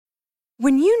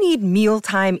When you need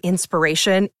mealtime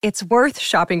inspiration, it's worth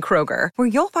shopping Kroger, where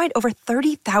you'll find over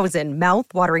 30,000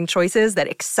 mouth-watering choices that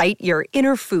excite your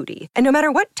inner foodie. And no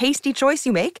matter what tasty choice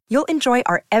you make, you'll enjoy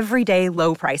our everyday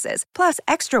low prices, plus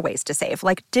extra ways to save,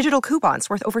 like digital coupons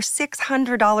worth over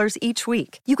 $600 each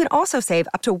week. You can also save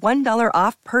up to $1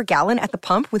 off per gallon at the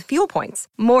pump with fuel points.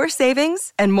 More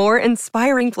savings and more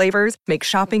inspiring flavors make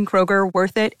shopping Kroger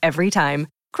worth it every time.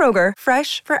 Kroger,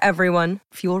 fresh for everyone.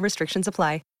 Fuel restrictions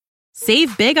apply.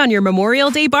 Save big on your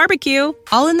Memorial Day barbecue,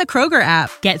 all in the Kroger app.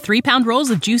 Get 3-pound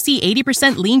rolls of juicy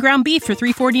 80% lean ground beef for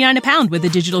 $3.49 a pound with a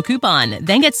digital coupon.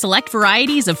 Then get select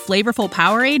varieties of flavorful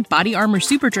Powerade, Body Armor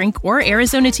Super Drink, or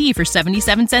Arizona tea for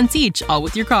 77 cents each, all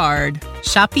with your card.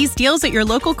 Shop these deals at your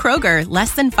local Kroger,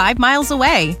 less than 5 miles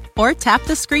away. Or tap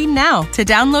the screen now to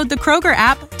download the Kroger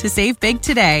app to save big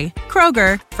today.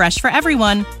 Kroger, fresh for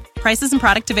everyone. Prices and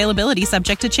product availability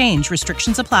subject to change.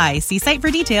 Restrictions apply. See site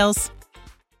for details.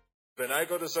 When I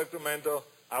go to Sacramento,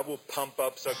 I will pump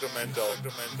up Sacramento.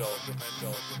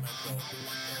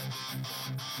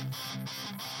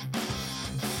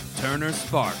 Turner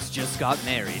Sparks just got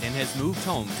married and has moved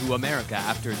home to America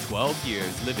after 12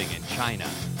 years living in China.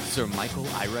 Sir Michael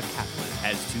Ira Kaplan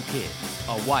has 2 kids,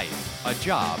 a wife, a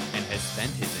job, and has spent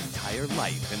his entire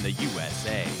life in the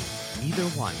USA. Neither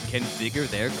one can figure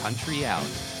their country out.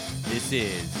 This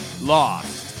is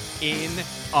Lost in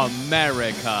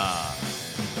America.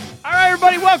 All right,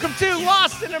 everybody, welcome to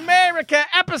Lost in America,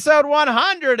 episode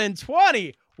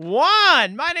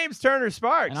 121. My name's Turner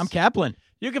Sparks. And I'm Kaplan.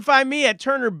 You can find me at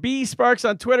Turner B. Sparks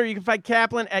on Twitter. You can find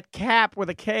Kaplan at Cap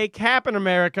with a K, Cap in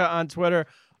America on Twitter.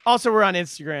 Also, we're on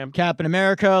Instagram. Cap in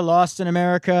America, Lost in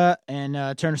America, and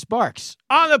Turner Sparks.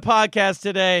 On the podcast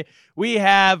today, we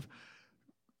have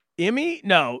Emmy?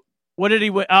 No. What did he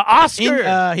win?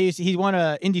 Oscar. He won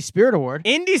an Indie Spirit Award.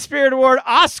 Indie Spirit Award,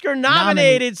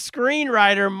 Oscar-nominated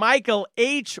screenwriter Michael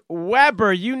H.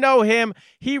 Weber. You know him.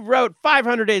 He wrote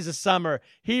 500 Days of Summer.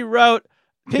 He wrote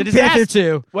Pink Panther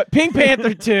 2. What? Pink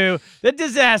Panther 2. The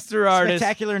Disaster Artist.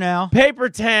 Spectacular Now. Paper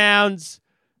Towns.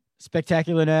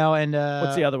 Spectacular Now. And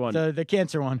what's the other one? The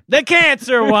Cancer one. The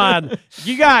Cancer one.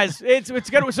 You guys, it's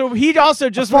good. So he also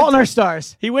just Fault in Our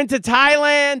Stars. He went to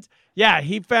Thailand. Yeah,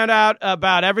 he found out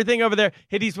about everything over there.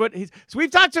 So we've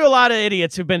talked to a lot of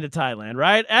idiots who've been to Thailand,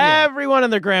 right? Yeah. Everyone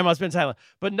and their grandma's been to Thailand.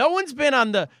 But no one's been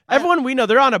on everyone we know,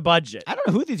 they're on a budget. I don't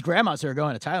know who these grandmas are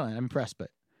going to Thailand. I'm impressed, but.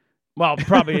 Well,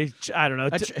 probably, I don't know.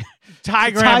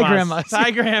 Thai grandmas.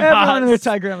 Thai grandmas. Everyone and their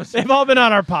Thai grandmas. They've all been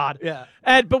on our pod. Yeah.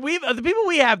 But the people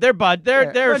we have, they're a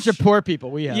bunch of poor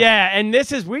people we have. Yeah, and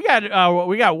we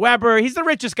got Weber. He's the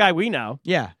richest guy we know.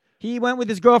 Yeah. He went with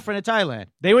his girlfriend to Thailand.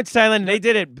 They went to Thailand, and they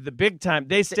did it the big time.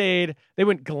 They stayed. They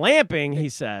went glamping, he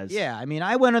says. Yeah, I mean,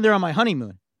 I went there on my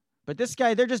honeymoon. But this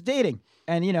guy, they're just dating.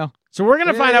 And, you know. So we're going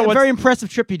to find out what a very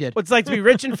impressive trip he did. What's like to be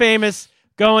rich and famous,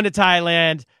 going to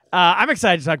Thailand. I'm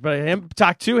excited to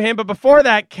talk to him. But before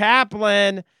that,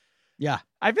 Kaplan. Yeah.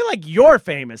 I feel like you're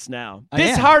famous now.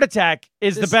 This heart attack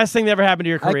is the best thing that ever happened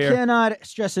to your career. I cannot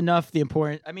stress enough the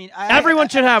importance. I mean, everyone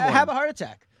should have one. Have a heart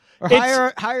attack. Or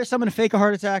hire someone to fake a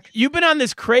heart attack. You've been on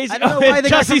this crazy. I don't know why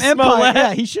they got from Empire.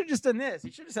 Yeah, he should have just done this.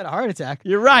 He should have had a heart attack.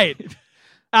 You're right.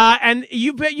 And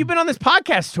you've been on this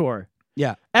podcast tour.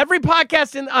 Yeah. Every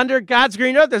podcast under God's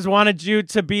green earth has wanted you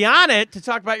to be on it to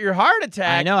talk about your heart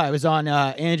attack. I know. I was on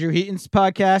Andrew Heaton's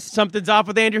podcast. Something's Off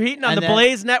with Andrew Heaton on the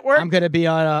Blaze Network. I'm going to be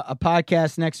on a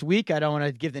podcast next week. I don't want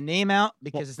to give the name out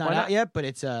because it's not out yet, but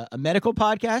it's a medical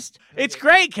podcast. It's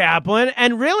great, Kaplan.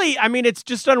 And really, I mean, it's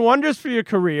just done wonders for your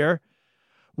career.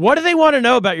 What do they want to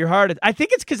know about your heart attack? I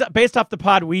think it's because based off the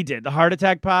pod we did, the heart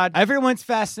attack pod. Everyone's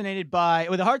fascinated by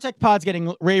the heart attack pod's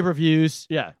getting rave reviews.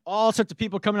 Yeah. All sorts of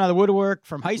people coming out of the woodwork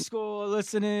from high school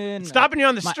listening. Stopping you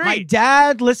on the street. My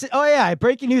dad listened. Oh, yeah.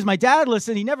 Breaking news. My dad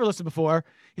listened. He never listened before.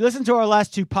 He listened to our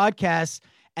last 2 podcasts,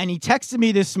 and he texted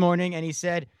me this morning, and he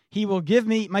said he will give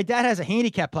me. My dad has a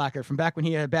handicap placard from back when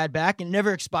he had a bad back, and it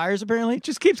never expires, apparently. It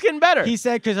just keeps getting better. He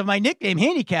said because of my nickname,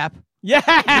 Handicap. Yeah,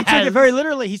 he took it very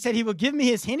literally. He said he will give me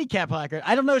his handicap placard.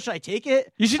 I don't know. Should I take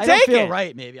it? You should take it. I don't feel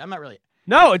right. Maybe I'm not really.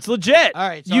 No, it's legit. All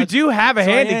right, so you do have a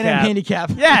handicap. I am handicap.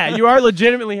 Yeah, you are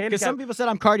legitimately handicapped. Because some people said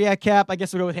I'm cardiac cap. I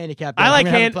guess we'll go with handicap. I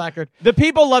like placard. The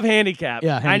people love handicap.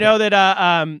 Yeah, handicap. I know that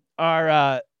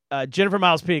our Jennifer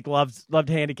Miles Peak loved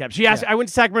handicap. She asked. I went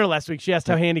to Sacramento last week. She asked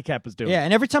how handicap was doing. Yeah,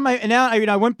 and every time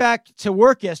I went back to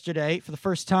work yesterday for the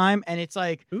first time, and it's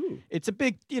like, it's a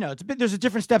big, there's a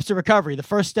different steps to recovery. The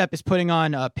first step is putting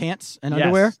on pants and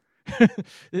underwear.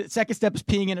 The second step is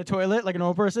peeing in a toilet like an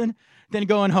old person, then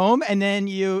going home, and then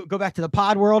you go back to the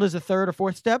pod world as the third or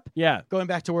fourth step. Yeah, going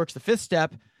back to work's the fifth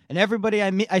step. And everybody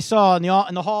I saw in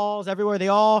the halls everywhere, they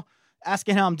all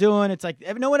asking how I'm doing. It's like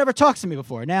no one ever talks to me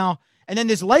before. Now, and then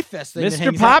this Life Fest thing.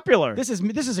 Mr. Popular. This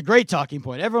is a great talking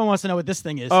point. Everyone wants to know what this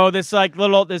thing is. Oh, this like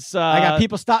little this. I got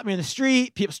people stop me in the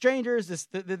street, strangers.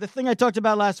 The thing I talked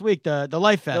about last week, the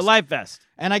Life Fest. The Life Fest.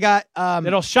 And I got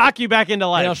it'll shock you back into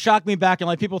life. It'll shock me back, and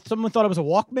like someone thought it was a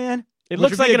Walkman. It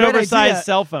looks like an oversized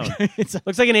cell phone.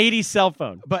 Looks like an 80s cell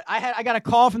phone. But I got a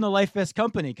call from the Life Vest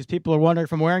company because people are wondering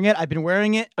if I'm wearing it. I've been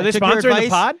wearing it. Are they sponsoring the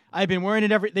pod? I've been wearing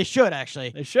it They should,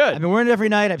 actually. They should. I've been wearing it every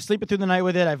night. I'm sleeping through the night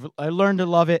with it. I learned to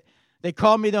love it. They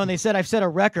called me, though, and they said I've set a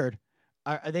record.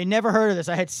 They never heard of this.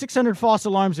 I had 600 false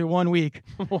alarms in 1 week.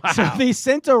 Wow. So they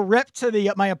sent a rep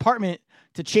to my apartment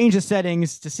to change the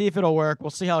settings to see if it'll work. We'll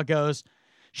see how it goes.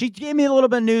 She gave me a little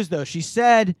bit of news, though. She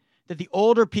said that the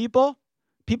older people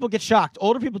get shocked.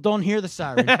 Older people don't hear the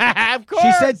siren. Of course.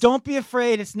 She said, "Don't be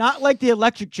afraid. It's not like the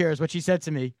electric chair," is what she said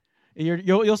to me.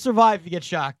 You'll survive if you get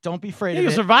shocked. Don't be afraid of it.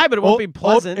 You'll survive, but it won't be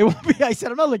pleasant. It won't be. I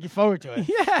said, I'm not looking forward to it.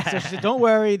 Yeah. So she said, don't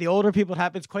worry. The older people, it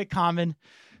happens quite common,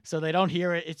 so they don't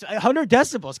hear it. It's 100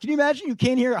 decibels. Can you imagine you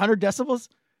can't hear 100 decibels?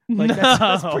 Like, no.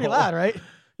 That's pretty loud, right?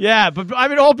 Yeah, but I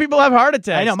mean, old people have heart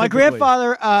attacks. I know. My typically.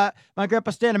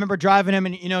 grandpa Stan, I remember driving him,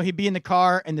 and he'd be in the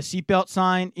car, and the seatbelt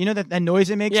sign, that noise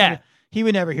it makes? Yeah. He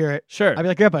would never hear it. Sure. I'd be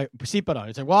like, Grandpa, seatbelt on.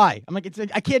 It's like, why? I'm like,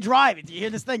 I can't drive. You hear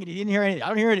this thing, and he didn't hear anything. I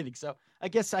don't hear anything. So I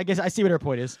guess I see what her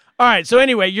point is. All right. So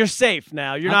anyway, you're safe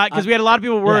now. You're not, because we had a lot of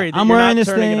people worried. I'm that you're wearing not this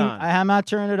turning thing. It on. I'm not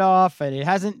turning it off, and it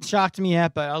hasn't shocked me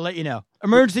yet, but I'll let you know.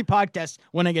 Emergency podcast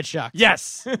when I get shocked.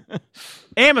 Yes.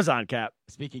 Amazon, Cap.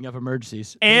 Speaking of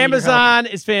emergencies, Amazon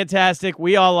is fantastic.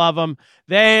 We all love them.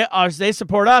 They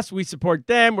support us. We support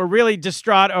them. We're really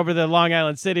distraught over the Long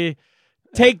Island City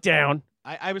takedown.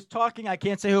 I was talking, I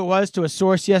can't say who it was, to a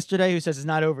source yesterday who says it's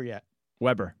not over yet.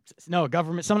 Weber. No,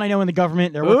 government. Someone I know in the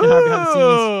government. They're working hard behind the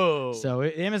Ooh. scenes. So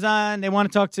Amazon, they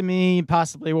want to talk to me.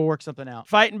 Possibly we'll work something out.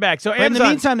 Fighting back. So But Amazon, in the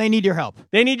meantime, they need your help.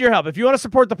 they need your help. If you want to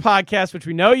support the podcast, which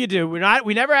we know you do,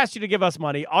 we never asked you to give us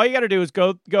money. All you got to do is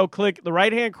go click the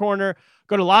right-hand corner,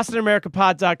 go to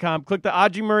lostinamericapod.com, click the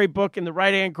Audrey Murray book in the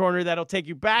right-hand corner. That'll take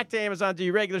you back to Amazon, do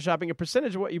your regular shopping. A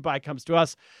percentage of what you buy comes to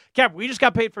us. Cap, we just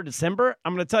got paid for December.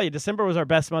 I'm going to tell you, December was our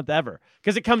best month ever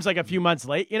because it comes like a few months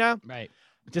late, Right.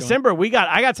 December,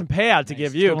 I got some payout to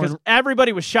give you because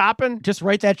everybody was shopping. Just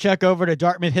write that check over to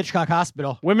Dartmouth Hitchcock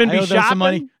Hospital. Women be shopping. Some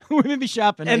money. Women be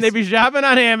shopping. And they be shopping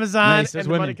on Amazon. Nice, and the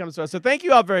women. money comes to us. So thank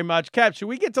you all very much. Cap, should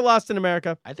we get to Lost in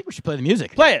America? I think we should play the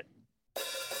music. Play it.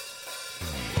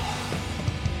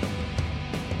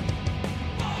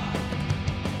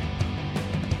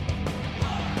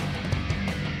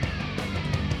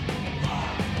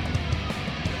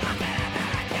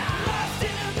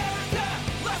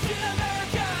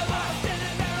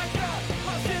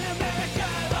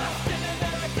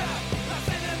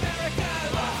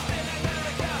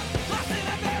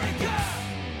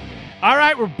 All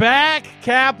right, we're back,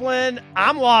 Kaplan.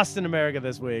 I'm lost in America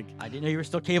this week. I didn't know you were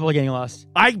still capable of getting lost.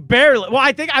 I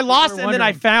think I lost and then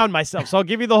I found myself. So I'll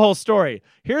give you the whole story.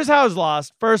 Here's how I was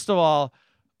lost. First of all,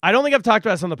 I don't think I've talked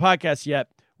about this on the podcast yet.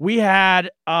 We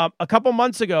had a couple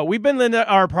months ago, we've been in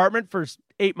our apartment for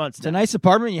 8 months now. It's a nice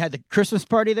apartment. You had the Christmas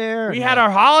party there. We had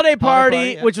our holiday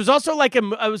party, yeah. which was also like it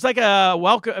was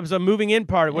a moving in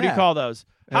party. What do you call those?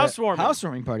 Housewarming.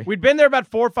 Housewarming party. We'd been there about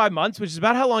 4 or 5 months, which is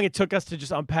about how long it took us to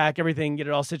just unpack everything, get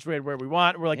it all situated where we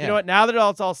want. We're like, you know what? Now that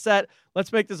it's all set,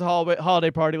 let's make this a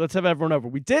holiday party. Let's have everyone over.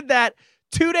 We did that.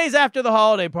 2 days after the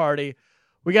holiday party,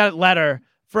 we got a letter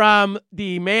from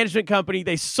the management company.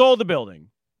 They sold the building.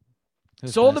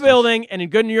 Sold the building, and in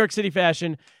good New York City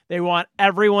fashion, they want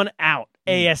everyone out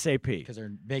ASAP. Because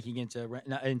they're making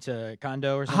into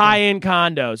condo or something? High-end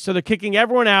condos. So they're kicking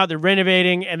everyone out. They're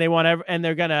renovating, and they're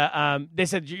going to, they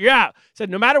said,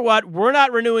 no matter what, we're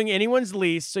not renewing anyone's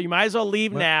lease, so you might as well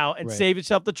leave now and save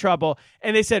yourself the trouble.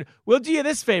 And they said, we'll do you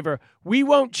this favor. We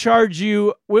won't charge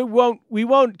you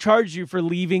for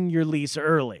leaving your lease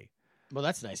early. Well,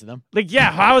 that's nice of them. Like,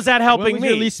 yeah, how is that helping me? When was me?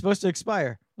 your lease supposed to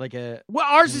expire? Well,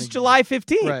 ours is July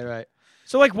 15th. Right.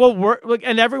 So,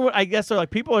 and everyone, I guess,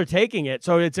 people are taking it.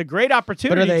 So it's a great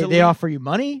opportunity. But they offer you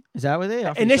money? Is that what they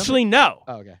offer? Initially, no.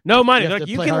 Oh, okay. No money. They're like,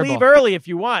 you can leave early if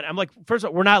you want. I'm like, first of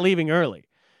all, we're not leaving early.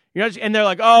 And they're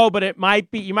like, oh, but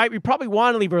we probably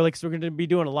want to leave early because we're going to be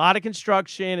doing a lot of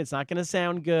construction. It's not going to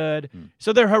sound good.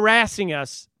 So they're harassing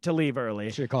us to leave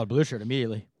early. Should have called Blue Shirt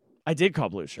immediately. I did call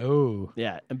Blue Shirt. Oh.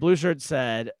 Yeah. And Blue Shirt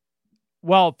said,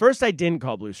 well, first I didn't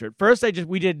call Blue Shirt. First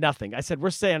we did nothing. I said,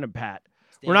 we're standing pat.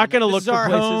 We're not going to look for our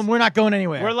places. Home. We're not going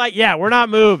anywhere. We're like, we're not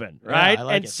moving, right? I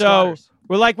like and it. so Squatters.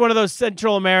 we're like one of those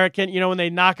Central American, when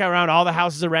they knock around all the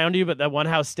houses around you, but that one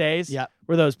house stays. Yeah.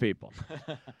 We're those people.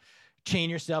 chain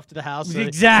yourself to the house. So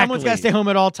Exactly. Someone's got to stay home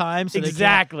at all times. So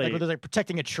Exactly. Like, there's like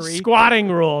protecting a tree. Squatting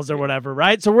rules or whatever,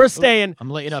 right? So we're staying. I'm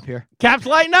lighting up here. Cap's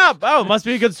lighting up. Oh, must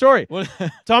be a good story. So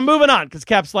I'm moving on because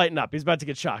Cap's lighting up. He's about to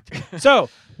get shocked. So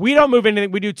we don't move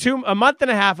anything. We do a month and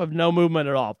a half of no movement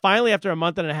at all. Finally, after a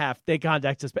month and a half, they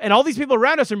contact us. And all these people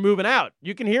around us are moving out.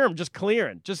 You can hear them just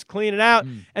cleaning out.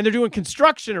 And they're doing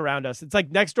construction around us. It's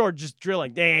like next door just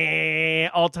drilling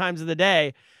all times of the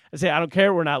day. I say, I don't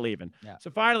care. We're not leaving. Yeah. So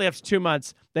finally, after 2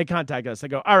 months, they contact us. They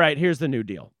go, all right, here's the new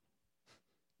deal.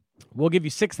 We'll give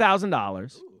you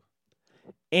 $6,000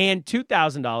 and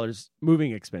 $2,000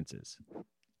 moving expenses.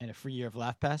 And a free year of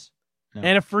Laugh Pass. No.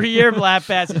 And a free year of Laugh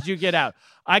Pass as you get out.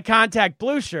 I contact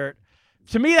Blue Shirt.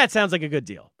 To me, that sounds like a good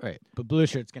deal. Right. But Blue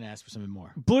Shirt's going to ask for something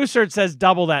more. Blue Shirt says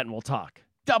double that and we'll talk.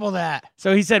 Double that.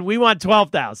 So he said, we want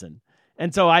 $12,000.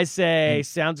 And so I say,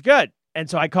 sounds good. And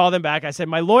so I call them back. I said,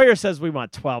 my lawyer says we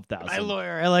want $12,000. My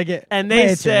lawyer. I like it. And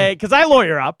they say, because I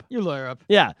lawyer up. You lawyer up.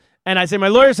 Yeah. And I say, my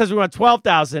lawyer says we want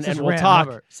 $12,000 and we'll talk.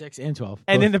 Number, 6 and 12.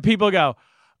 And then the people go,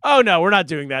 oh, no, we're not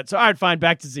doing that. So, all right, fine,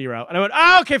 back to zero. And I went,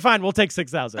 oh, okay, fine, we'll take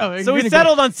 $6,000. Oh, so we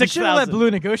settled on $6,000. You should have let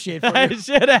Blue negotiate for you. I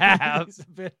should have.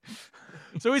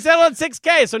 So we settled on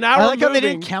 $6,000. So now I we're like how moving. they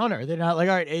didn't counter. They're not like,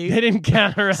 all right, 8. They didn't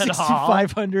counter at all.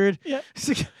 500. Yeah.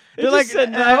 They're like,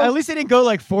 said no. at least they didn't go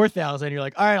like 4,000. You're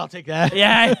like, all right, I'll take that.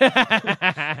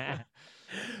 Yeah.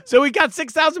 So we got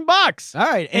 $6,000. All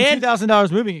right, and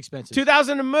 $2,000 moving expenses.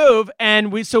 $2,000 to move, and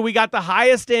we got the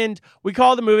highest end. We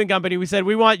called the moving company. We said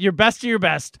we want your best of your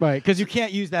best. Right, because you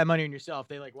can't use that money on yourself.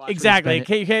 They like watch Exactly. you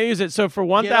You can't use it. So for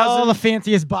 $1,000, all the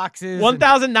fanciest boxes.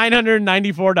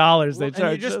 $1,994 they and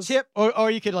charged you just us. tip,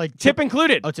 or you could like Tip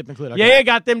included. Oh, tip included. Yeah, Okay. yeah,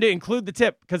 got them to include the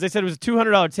tip because they said it was a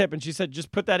 $200 tip, and she said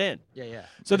just put that in. Yeah.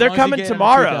 So As they're long as you coming get under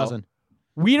tomorrow. 2,000.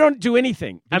 We don't do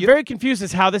anything. I'm very confused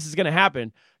as how this is going to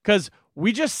happen because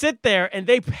we just sit there and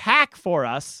they pack for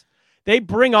us. They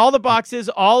bring all the boxes,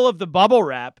 all of the bubble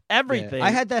wrap, everything. Yeah.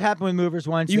 I had that happen with movers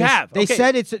once. You have? They Okay.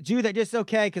 said it's just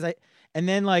okay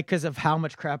because of how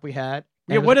much crap we had.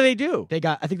 Yeah, what do they do? I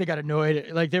think they got annoyed.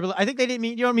 Like I think they didn't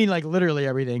mean. You don't mean like literally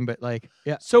everything, but like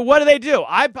yeah. So what do they do?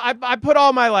 I put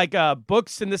all my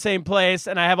books in the same place,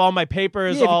 and I have all my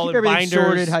papers Yeah, if you all keep in everything binders.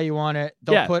 sorted how you want it.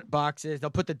 They'll Yeah. put boxes. They'll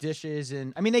put the dishes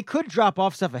in. I mean, they could drop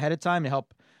off stuff ahead of time to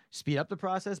help speed up the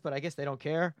process, but I guess they don't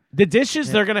care. The dishes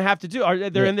they're gonna have to do.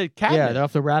 They're in the cabinet. Yeah, they'll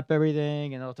have to wrap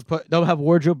everything, and they'll have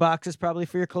wardrobe boxes probably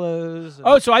for your clothes.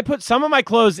 Oh, so I put some of my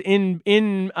clothes in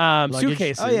Luggage.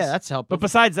 suitcases. Oh yeah, that's helpful. But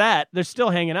besides that, they're still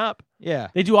hanging up. Yeah,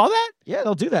 They do all that? yeah,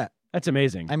 they'll do that. That's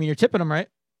amazing. I mean, you're tipping them, right?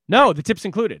 No, the tip's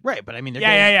included. Right, but I mean, they're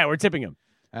Yeah. We're tipping them.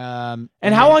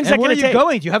 And how long is that where gonna are you take?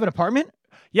 going? Do you have an apartment?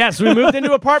 Yes, we moved into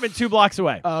an apartment 2 blocks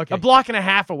away. Oh, okay. A block and a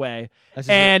half away. That's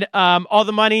just And all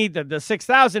the money, the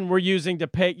 $6,000 we're using to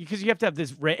pay, because you have to have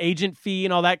this agent fee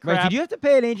and all that crap. Right, did you have to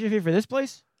pay an agent fee for this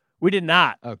place? We did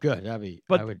not. Oh, good.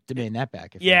 But- I would demand that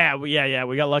back. If Yeah, we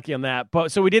got lucky on that.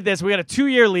 But so we did this. We got a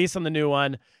 2-year lease on the new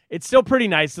one. It's still pretty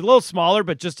nice. It's a little smaller,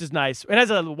 but just as nice. It has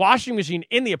a washing machine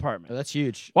in the apartment. Oh, that's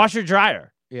huge. Washer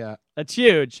dryer. Yeah, That's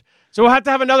huge. So we'll have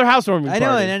to have another housewarming I party.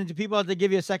 know. And then do people have to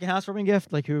give you a second housewarming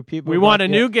gift? Like who people? We want a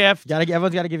new gift.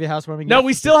 Everyone's got to give you a housewarming No, gift.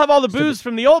 we still have all the booze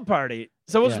from the old party.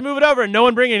 So we'll just Yeah. move it over and no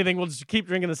one bring anything. We'll just keep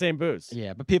drinking the same booze.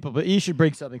 Yeah, but you should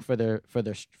bring something for their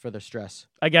stress.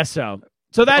 I guess so.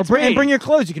 So that's and me. bring your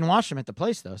clothes. You can wash them at the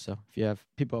place though. So if you have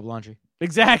people have laundry.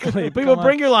 Exactly. People on.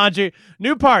 bring your laundry.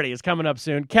 New party is coming up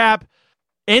soon. Cap.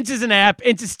 Inch is an app.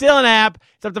 Inch is still an app.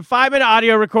 It's up to 5-minute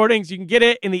audio recordings. You can get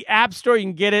it in the App Store. You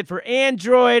can get it for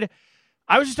Android.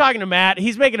 I was just talking to Matt.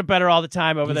 He's making it better all the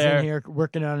time over He's there. in here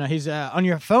working on. He's on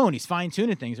your phone. He's fine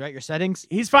tuning things, right? Your settings.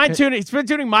 He's fine-tuning. He's been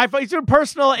tuning my phone. He's doing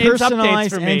personal Inch updates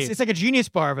Personalized. for and me. It's like a Genius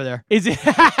Bar over there. Is it?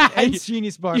 It's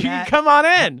Genius Bar. You can Matt. come on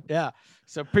in. Yeah.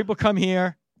 So people come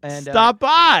here and Stop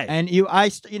by. And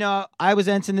I was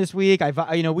Ensign this week.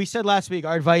 We said last week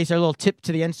our advice, our little tip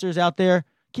to the Ensters out there: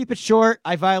 keep it short.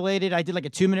 I violated. I did like a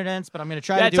 2-minute Ents, but I'm going to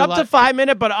try to It's do up a to lot. 5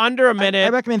 minute, but under a minute. I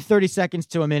recommend 30 seconds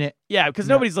to a minute. Yeah, because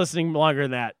nobody's listening longer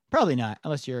than that. Probably not,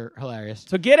 unless you're hilarious.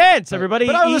 So get in, everybody.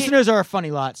 But our listeners are a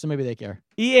funny lot, so maybe they care.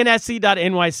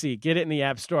 ENSC.NYC. Get it in the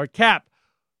App Store. Cap,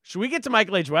 should we get to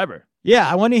Michael H. Weber? Yeah,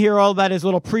 I want to hear all about his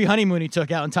little pre-honeymoon he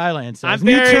took out in Thailand. So I'm his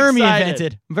new very term he excited.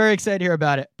 invented. I'm very excited to hear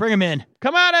about it. Bring him in.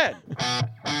 Come on in.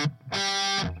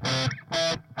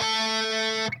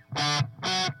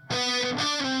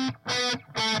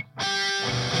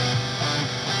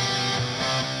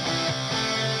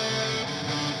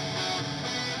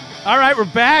 All right, we're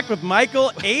back with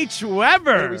Michael H. Weber.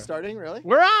 Are we starting, really?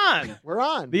 We're on. We're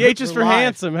on. The H is We're for live.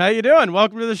 handsome. How you doing?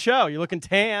 Welcome to the show. You're looking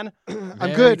tan. I'm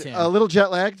Very good. tan. A little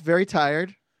jet lagged, very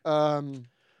tired. 2 It's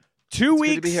good to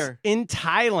weeks be here. in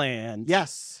Thailand.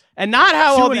 Yes. and not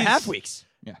how all 2.5 these weeks.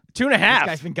 Yeah. 2.5. This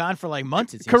guy's been gone for like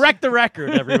months. It seems. Correct the record,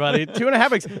 everybody.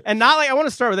 2.5 weeks. And not like, I want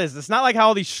to start with this. It's not like how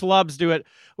all these schlubs do it.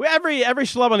 Every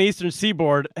schlub on the Eastern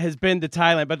Seaboard has been to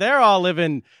Thailand, but they're all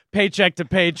living paycheck to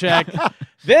paycheck.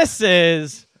 This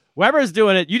is, Weber's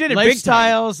doing it. You did it big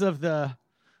time. Lifestyles of the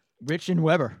rich and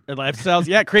Weber. Lifestyles.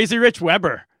 Yeah, Crazy Rich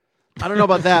Weber. I don't know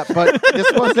about that, but this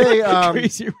was a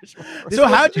Crazy rich Weber. So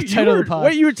how'd you, title of the pod.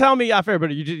 what you were telling me off air,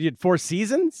 but you had 4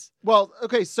 seasons? well,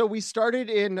 okay, so we started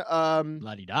in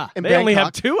La-di-da. in They only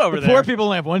have Bangkok. 2 over The there. poor people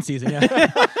only have 1 season.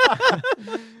 Yeah.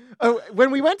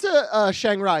 When we went to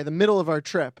Chiang Rai, the middle of our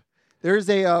trip, there's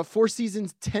a 4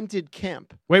 seasons tented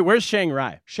camp. Wait, where's Chiang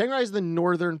Rai? Chiang Rai is the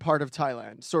northern part of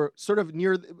Thailand, sort of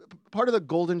near part of the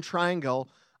Golden Triangle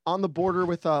on the border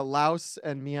with Laos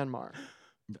and Myanmar.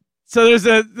 So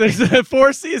there's a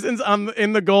 4 seasons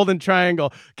in the Golden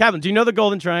Triangle. Kaplan, do you know the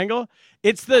Golden Triangle?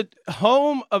 It's the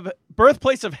home of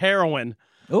birthplace of heroin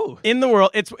Oh. in the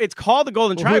world. It's called the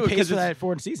Golden Who Triangle pays because for that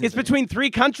 4 seasons? it's between 3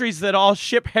 countries that all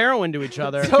ship heroin to each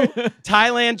other. So-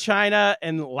 Thailand, China,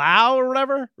 and Laos or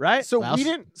whatever, right? So Laos?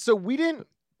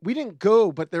 we didn't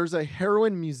go, but there's a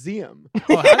heroin museum.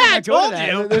 Oh, how did I I go to told that?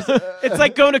 you. There's, It's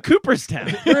like going to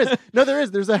Cooperstown. there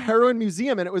is. There's a heroin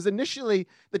museum, and it was initially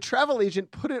the travel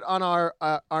agent put it on our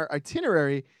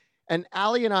itinerary, and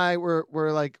Allie and I were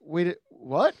like, wait,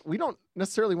 what? We don't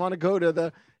necessarily want to go to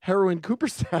the heroin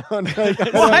Cooperstown. Like,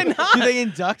 Why not? Do they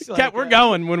induct? Kat, we're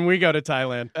going when we go to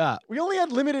Thailand. we only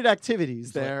had limited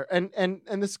activities there, and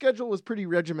the schedule was pretty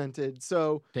regimented.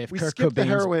 So They have we Kurt skipped the Cobain's-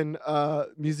 heroin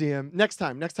museum next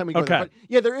time we go Okay. there. But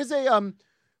yeah, there is a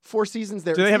 4 seasons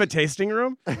there. Do they have a tasting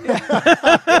room?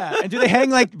 Yeah. And do they hang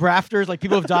like rafters? Like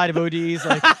people have died of ODs,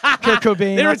 like Kurt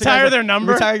Cobain. They lots of retire guys, their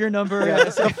number? Retire your number. Yeah,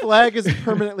 the flag is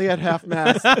permanently at half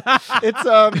mast.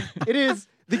 It is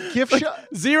the gift shop.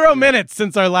 0 minutes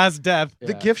since our last death.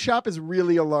 The gift shop is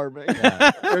really alarming.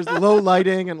 There's low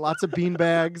lighting and lots of bean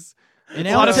bags. In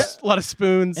A lot Allentown, of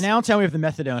spoons. in Allentown, we have the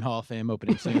Methadone Hall of Fame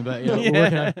opening soon, but we're working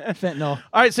on fentanyl.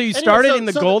 All right, so you Anyway, started so- in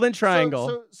the so Golden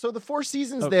Triangle. So the 4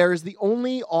 seasons there is the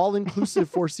only all-inclusive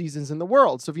 4 seasons in the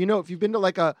world. So if you've been to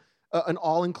like an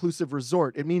all-inclusive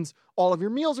resort, it means all of your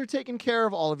meals are taken care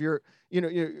of, all of your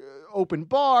your open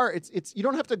bar. It's you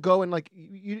don't have to go and like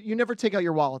you never take out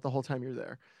your wallet the whole time you're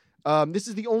there. This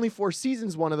is the only 4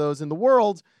 seasons one of those in the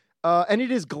world, and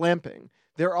it is glamping.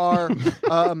 There are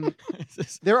 15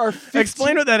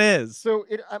 Explain what that is. So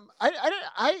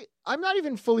I'm not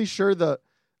even fully sure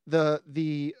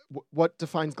what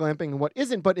defines glamping and what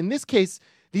isn't, but in this case,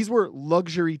 these were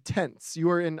luxury tents. You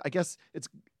were in, I guess it's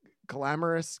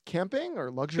glamorous camping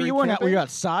or luxury. But you weren't camping. were you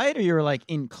outside or you were like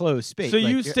in closed space? So like,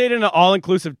 you stayed in an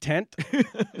all-inclusive tent?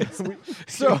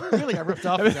 So I really got ripped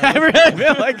off. I really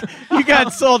feel like you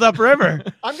got sold upriver.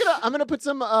 I'm gonna put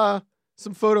some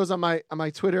photos on my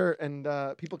Twitter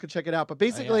and people can check it out. But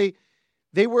basically,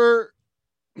 they were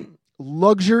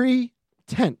luxury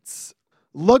tents.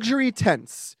 Luxury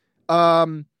tents.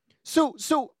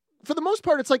 So for the most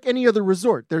part, it's like any other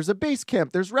resort. There's a base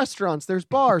camp. There's restaurants. There's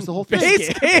bars. The whole thing. Base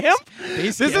camp?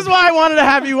 Base This camp. is why I wanted to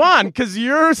have you on, because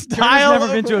your style. I've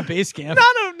never been to a base camp.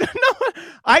 No.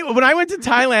 When I went to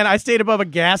Thailand, I stayed above a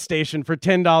gas station for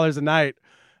 $10 a night.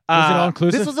 Was it all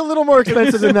inclusive? This was a little more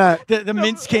expensive than that. the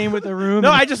mints came with the room. No,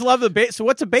 I just love the base. So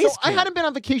what's a base So I camp? hadn't been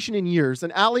on vacation in years,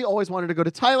 and Allie always wanted to go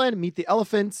to Thailand and meet the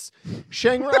elephants.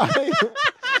 Chiang Rai.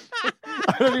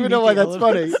 I don't even know why that's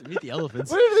funny. Meet the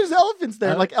elephants. What if there's elephants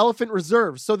there, like elephant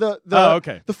reserves? So the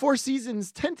okay. the 4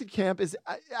 seasons tented camp is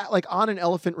like on an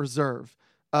elephant reserve,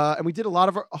 and we did a lot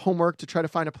of our homework to try to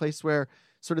find a place where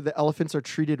sort of the elephants are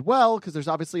treated well, because there's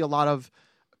obviously a lot of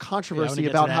controversy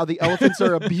get about to how that. the elephants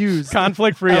are abused.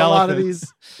 Conflict-free At a lot of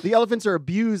elephants. the elephants are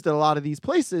abused at a lot of these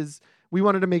places. We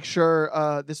wanted to make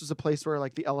sure this was a place where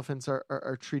like the elephants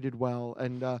are treated well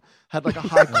and had like a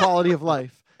high quality of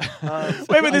life. Wait,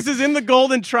 but this is in the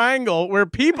Golden Triangle where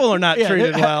people are not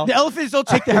treated well. The elephants don't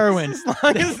take the heroin. As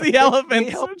long as the elephants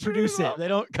They help are treated produce well. it. They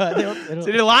don't cut. They don't. So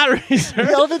they did a lot of research.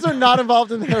 The elephants are not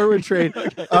involved in the heroin trade.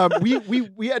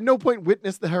 We at no point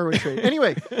witnessed the heroin trade.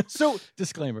 Anyway, so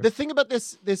Disclaimer. the thing about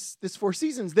this 4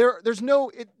 seasons, there's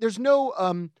no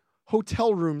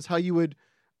hotel rooms how you would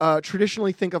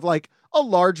traditionally think of like a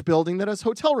large building that has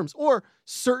hotel rooms, or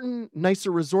certain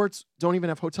nicer resorts don't even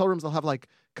have hotel rooms. They'll have like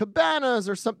cabanas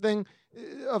or something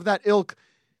of that ilk.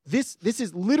 This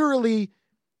is literally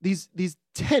these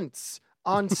tents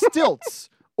on stilts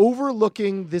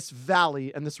overlooking this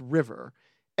valley and this river,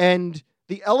 and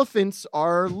the elephants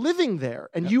are living there,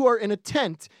 and you are in a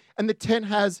tent, and the tent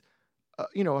has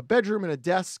a bedroom and a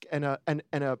desk and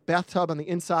a bathtub on the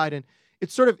inside, and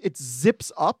it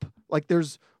zips up, like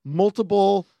there's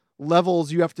multiple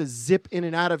levels you have to zip in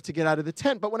and out of to get out of the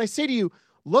tent. But when I say to you,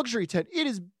 luxury tent, it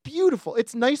is beautiful.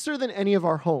 It's nicer than any of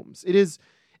our homes. It is,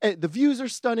 the views are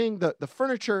stunning. The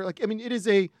furniture, it is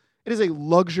a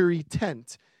luxury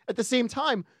tent. At the same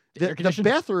time, the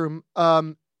bathroom,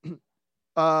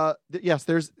 yes,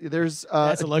 there's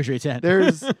that's a luxury tent.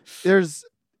 there's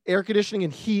air conditioning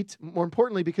and heat. More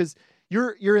importantly, because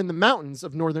you're in the mountains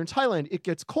of northern Thailand, it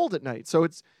gets cold at night. So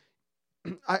it's,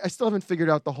 I still haven't figured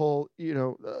out the whole,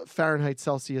 Fahrenheit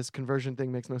Celsius conversion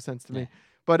thing. Makes no sense to me.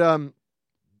 But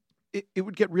it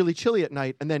would get really chilly at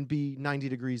night and then be 90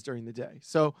 degrees during the day.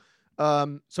 So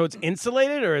so it's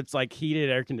insulated or it's like heated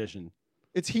air conditioned?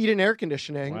 It's heat and air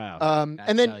conditioning. Wow.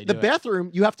 And then the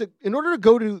bathroom, you have to, in order to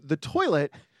go to the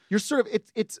toilet, you're sort of,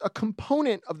 it's a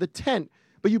component of the tent,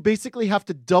 but you basically have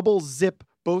to double zip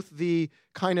both the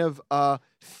kind of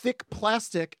thick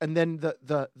plastic and then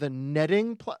the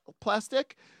netting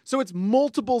plastic. So it's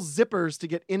multiple zippers to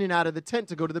get in and out of the tent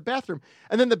to go to the bathroom.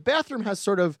 And then the bathroom has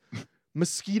sort of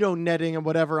mosquito netting and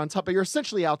whatever on top, but you're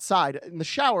essentially outside. And the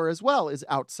shower as well is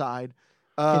outside.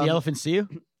 Can the elephants see you?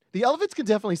 The elephants can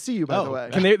definitely see you, by the way.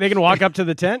 Can they can walk up to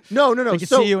the tent? No. They can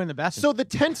see you in the bathroom. So the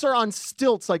tents are on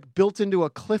stilts, like built into a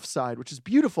cliffside, which is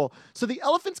beautiful. So the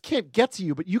elephants can't get to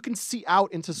you, but you can see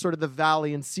out into sort of the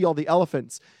valley and see all the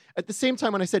elephants. At the same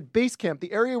time, when I said base camp,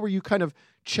 the area where you kind of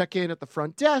check in at the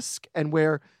front desk and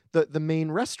where the main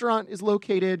restaurant is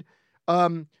located,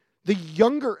 the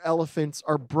younger elephants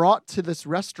are brought to this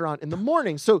restaurant in the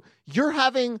morning. So you're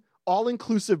having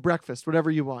all-inclusive breakfast,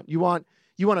 whatever you want. You want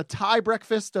a Thai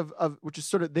breakfast of which is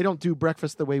sort of, they don't do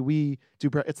breakfast the way we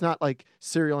do. It's not like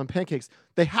cereal and pancakes.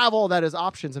 They have all that as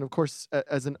options. And of course,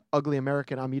 as an ugly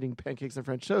American, I'm eating pancakes and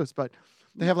French toast, but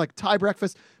they have like Thai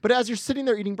breakfast. But as you're sitting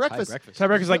there eating breakfast. Thai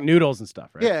breakfast is like noodles and stuff,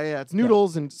 right? Yeah. It's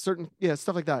noodles and certain,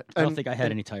 stuff like that. I don't think I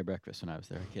had any Thai breakfast when I was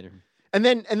there. I kidding. And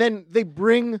then they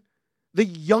bring the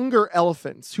younger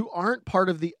elephants who aren't part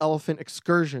of the elephant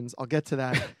excursions. I'll get to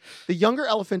that. The younger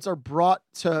elephants are brought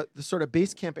to the sort of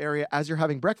base camp area as you're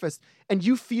having breakfast, and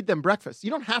you feed them breakfast. You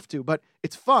don't have to, but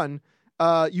it's fun.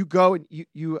 You go and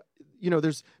you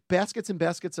there's baskets and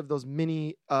baskets of those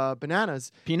mini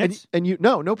bananas. Peanuts? And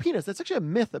no peanuts. That's actually a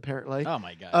myth, apparently. Oh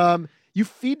my God. You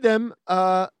feed them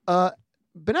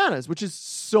bananas, which is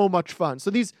so much fun. So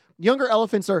these younger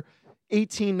elephants are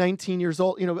 18, 19 years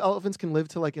old. Elephants can live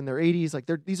to like in their 80s. Like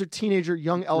these are teenager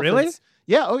young elephants. Really?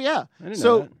 Yeah. Oh yeah. I didn't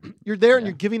know that. You're there and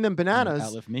you're giving them bananas.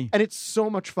 Outlive me. And it's so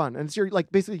much fun. And it's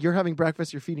basically you're having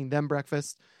breakfast, you're feeding them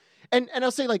breakfast. And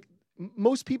I'll say like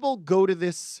most people go to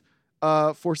this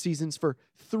Four Seasons for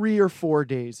 3 or 4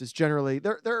 days is generally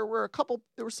there were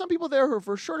some people there who were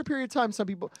for a shorter period of time. Some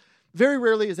people, very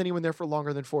rarely is anyone there for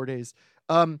longer than 4 days.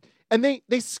 And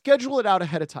they schedule it out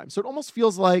ahead of time. So it almost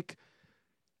feels like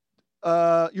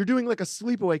you're doing like a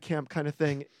sleepaway camp kind of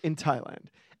thing in Thailand.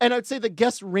 And I'd say the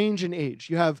guests range in age.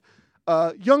 You have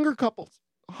younger couples,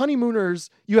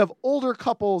 honeymooners, you have older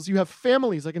couples, you have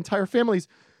families, like entire families.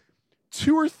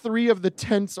 2 or 3 of the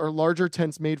tents are larger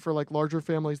tents made for like larger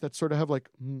families that sort of have like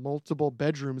multiple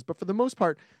bedrooms. But for the most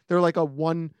part, they're like a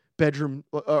 1-bedroom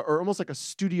or almost like a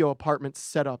studio apartment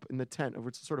set up in the tent, of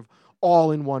which is sort of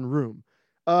all in one room.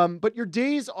 But your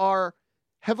days are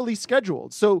heavily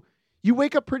scheduled. So you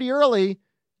wake up pretty early,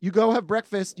 you go have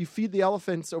breakfast, you feed the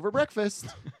elephants over breakfast,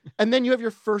 and then you have your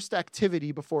first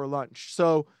activity before lunch.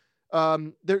 So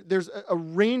there's a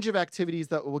range of activities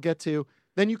that we'll get to.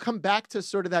 Then you come back to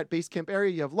sort of that base camp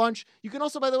area. You have lunch. You can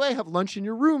also, by the way, have lunch in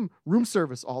your room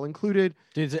service, all included.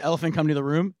 Does the elephant come to the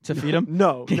room to feed them?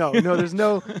 No. There's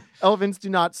no elephants do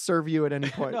not serve you at any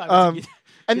point.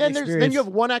 And then you have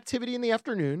one activity in the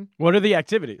afternoon. What are the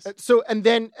activities? So and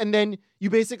then you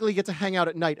basically get to hang out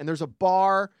at night. And there's a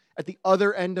bar at the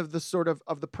other end of the sort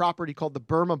of the property called the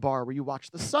Burma Bar, where you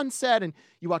watch the sunset and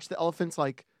you watch the elephants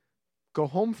like go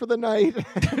home for the night.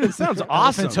 It sounds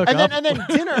awesome. And then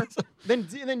dinner.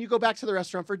 then you go back to the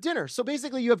restaurant for dinner. So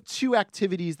basically, you have 2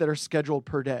 activities that are scheduled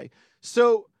per day.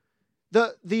 So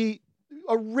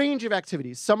a range of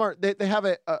activities. Some are they have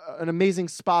an amazing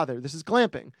spa there. This is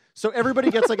glamping. So everybody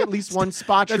gets like at least one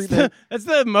spa treatment. That's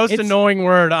the most annoying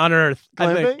word on earth.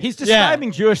 I think. He's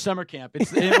describing Jewish summer camp.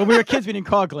 When we were kids, we didn't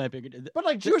call it glamping. But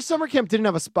like Jewish summer camp didn't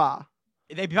have a spa.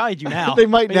 They probably do now. They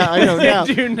might now. I know now.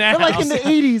 They do now. But like in the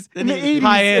 80s, and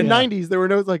 90s, there were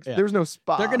no there was no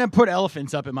spa. They're gonna put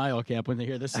elephants up at my old camp when they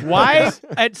hear this. Why?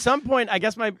 At some point, I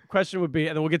guess my question would be,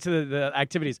 and then we'll get to the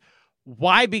activities.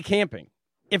 Why be camping?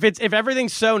 If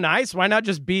everything's so nice, why not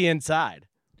just be inside?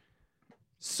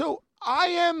 So I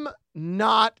am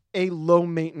not a low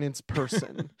maintenance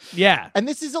person. Yeah. And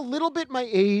this is a little bit my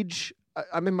age.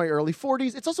 I'm in my early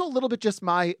 40s. It's also a little bit just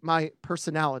my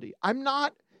personality. I'm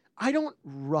not I don't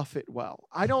rough it well.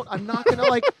 I'm not going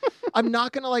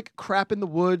to like crap in the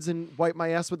woods and wipe my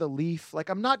ass with a leaf. Like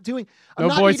I'm not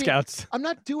Boy Scouts. I'm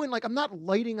not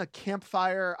lighting a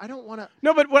campfire. I don't want to.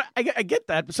 No, but I get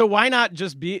that. So why not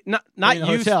just be not you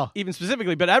hotel. even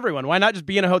specifically, but everyone? Why not just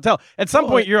be in a hotel? At some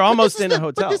point, you're almost in a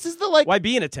hotel. But this is the like. Why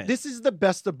be in a tent? This is the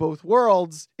best of both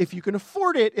worlds if you can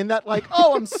afford it. In that, like,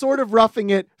 oh, I'm sort of roughing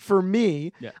it for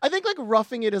me. Yeah. I think like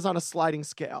roughing it is on a sliding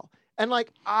scale. And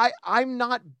like I'm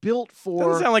not built for.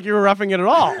 Doesn't sound like you were roughing it at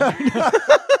all.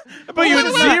 But you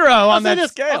had 0 on that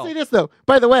scale. I'll say this though.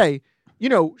 By the way,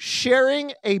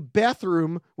 sharing a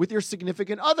bathroom with your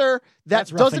significant other that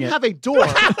doesn't have a door.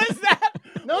 How is that?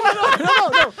 No.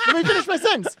 Let me finish my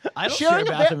sentence. I don't share a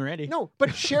bathroom already. No,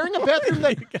 but sharing a bathroom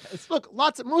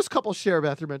that most couples share a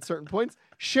bathroom at certain points.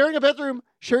 Sharing a bathroom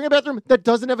that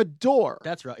doesn't have a door.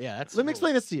 That's right. Yeah, Let me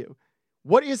explain this to you.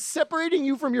 What is separating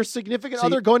you from your significant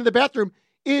other going to the bathroom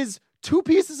is 2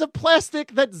 pieces of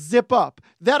plastic that zip up,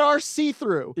 that are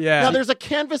see-through. Yeah. Now, there's a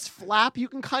canvas flap you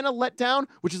can kind of let down,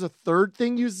 which is a third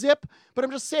thing you zip. But I'm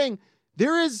just saying,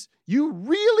 you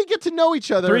really get to know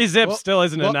each other. 3 zips still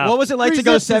isn't enough. What was it like 3 to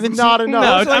go zips is 17? not enough.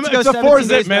 No, What was it like to go it's a 17 4-zip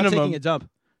days without minimum. taking a dump.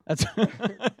 That's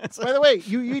By the way,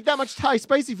 you eat that much Thai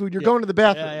spicy food, you're going to the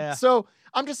bathroom. Yeah. So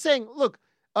I'm just saying, look,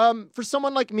 for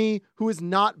someone like me who is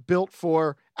not built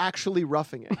for actually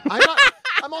roughing it,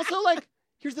 I'm also like,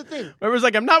 here's the thing. Whoever's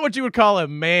like, I'm not what you would call a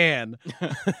man.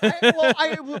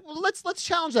 Let's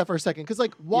challenge that for a second, because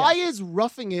like, why is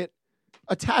roughing it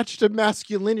attached to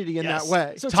masculinity in that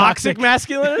way? So Toxic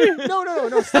masculinity?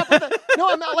 No, stop with that. No,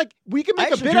 I'm not like, we can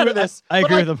make a bit out of this. I but,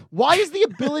 agree like, with him. Why is the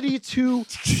ability to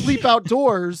sleep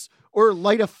outdoors or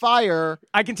light a fire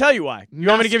I can tell you why. You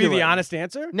want me to give you the masculine? honest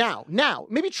answer? now,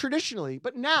 maybe traditionally,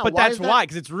 but now, But why that's is that? why,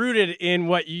 because it's rooted in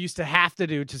what you used to have to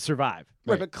do to survive.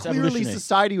 Right, but It's clearly evolutionary.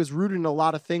 society was rooted in a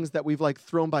lot of things that we've like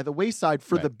thrown by the wayside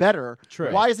for the better.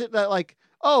 True. Why is it that like,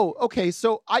 oh, okay,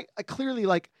 so I clearly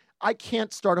like I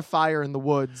can't start a fire in the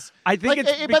woods. I think Like,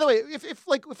 it's by the way,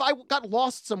 if I got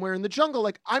lost somewhere in the jungle,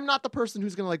 like I'm not the person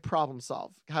who's gonna like problem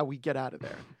solve how we get out of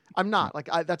there. I'm not like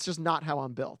that's just not how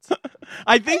I'm built.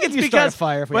 I think it's you start a because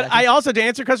fire if we but had to. I also, to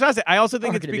answer your question, I also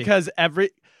think it's could it be? because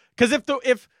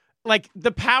if like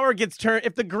the power gets turned,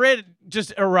 if the grid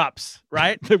just erupts,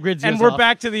 right? The grid and goes we're off.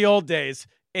 back to the old days.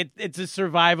 It's a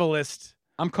survivalist.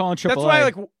 I'm calling AAA. That's why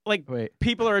like Wait.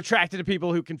 people are attracted to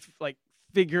people who can like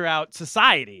figure out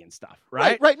society and stuff,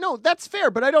 right? Right. No, that's fair,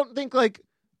 but I don't think like.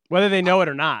 Whether they know it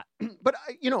or not. But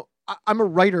I'm a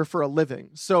writer for a living,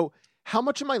 so. How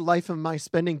much of my life am I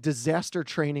spending disaster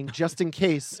training just in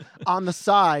case on the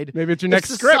side? Maybe it's your if next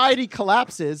script. society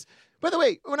collapses. By the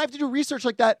way, when I have to do research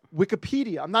like that,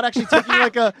 Wikipedia. I'm not actually taking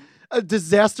like a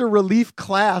disaster relief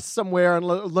class somewhere and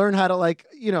learn how to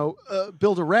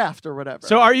build a raft or whatever.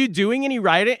 So are you doing any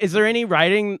writing? Is there any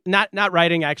writing, not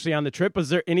writing actually on the trip, but is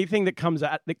there anything that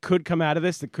could come out of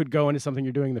this that could go into something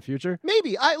you're doing in the future?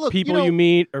 maybe People you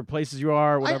meet or places you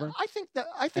are or whatever? I think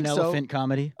An so. elephant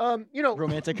comedy,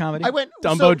 romantic comedy. I went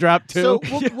Dumbo drop too. So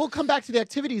we'll come back to the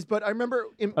activities, but I remember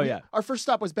our first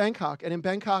stop was Bangkok, and in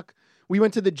Bangkok we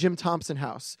went to the Jim Thompson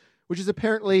House, which is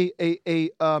apparently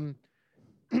it's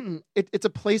a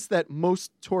place that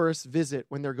most tourists visit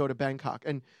when they go to Bangkok.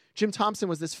 And Jim Thompson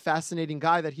was this fascinating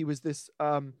guy that he was this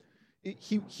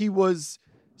he was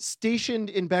stationed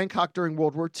in Bangkok during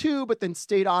World War II, but then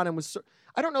stayed on and was.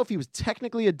 I don't know if he was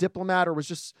technically a diplomat or was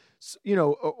just,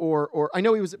 or I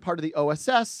know he was part of the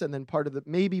OSS and then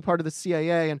maybe part of the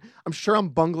CIA. And I'm sure I'm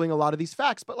bungling a lot of these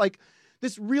facts, but like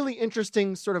this really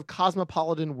interesting sort of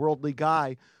cosmopolitan worldly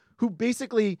guy who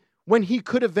basically, when he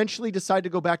could eventually decide to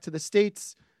go back to the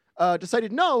States,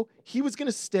 decided no, he was going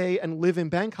to stay and live in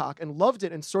Bangkok and loved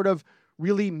it and sort of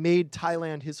really made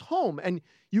Thailand his home. And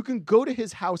you can go to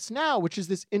his house now, which is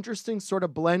this interesting sort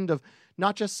of blend of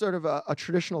not just sort of a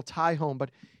traditional Thai home, but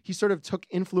he sort of took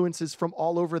influences from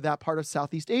all over that part of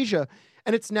Southeast Asia.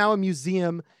 And it's now a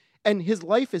museum. And his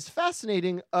life is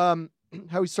fascinating, how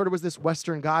he sort of was this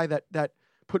Western guy that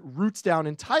put roots down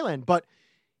in Thailand. But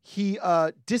he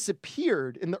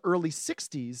disappeared in the early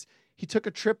 60s. He took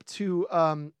a trip to,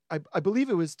 I believe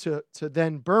it was to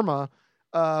then Burma,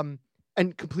 and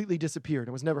completely disappeared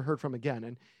and was never heard from again.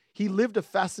 And he lived a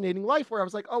fascinating life where I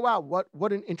was like, oh, wow,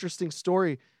 what an interesting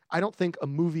story. I don't think a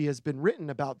movie has been written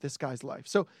about this guy's life.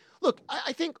 So, look,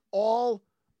 I think all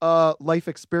life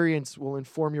experience will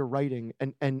inform your writing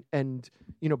and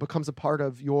becomes a part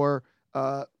of your,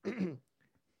 as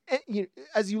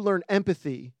you learn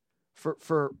empathy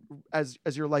for as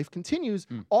your life continues,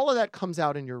 all of that comes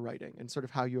out in your writing and sort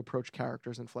of how you approach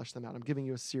characters and flesh them out. I'm giving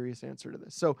you a serious answer to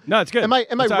this. So no, it's good. Am I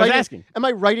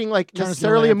writing like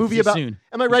necessarily a movie about? Soon.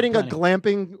 Am I writing a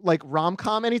glamping like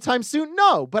rom-com anytime soon?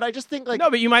 No, but I just think like no,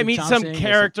 but you might meet some Johnson,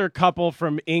 character couple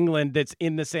from England that's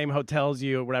in the same hotel as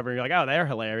you or whatever. And you're like, oh, they're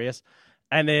hilarious.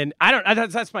 And then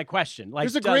that's my question. Like,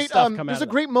 there's a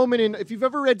great moment in, if you've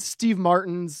ever read Steve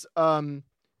Martin's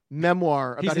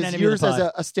memoir about his years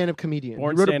as a stand-up comedian.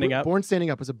 Born Standing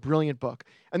Up was a brilliant book.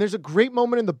 And there's a great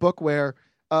moment in the book where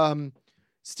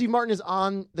Steve Martin is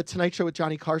on The Tonight Show with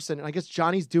Johnny Carson, and I guess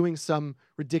Johnny's doing some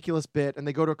ridiculous bit, and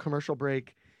they go to a commercial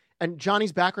break. And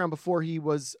Johnny's background before he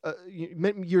was,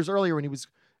 years earlier when he was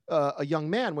a young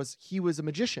man, was he was a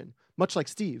magician, much like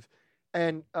Steve.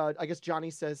 And I guess Johnny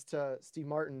says to Steve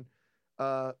Martin,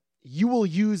 you will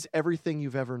use everything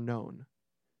you've ever known.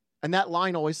 And that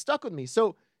line always stuck with me.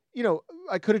 So,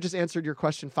 I could have just answered your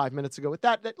question 5 minutes ago with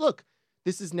that look,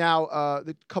 this is now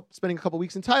spending a couple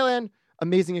weeks in Thailand,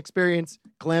 amazing experience,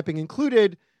 glamping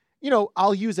included.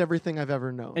 I'll use everything I've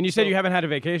ever known. And you said you haven't had a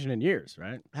vacation in years,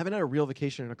 right? I haven't had a real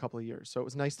vacation in a couple of years. So it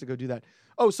was nice to go do that.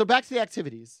 Oh, so back to the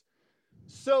activities.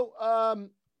 So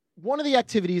one of the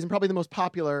activities, and probably the most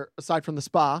popular aside from the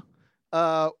spa,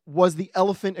 was the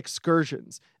elephant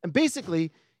excursions. And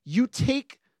basically, you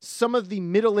take some of the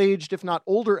middle-aged, if not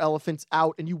older elephants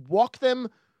out, and you walk them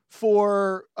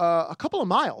for a couple of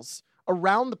miles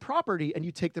around the property, and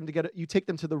you take them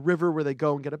to the river where they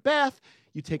go and get a bath.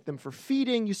 You take them for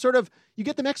feeding. You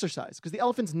get them exercise because the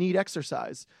elephants need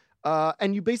exercise.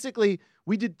 And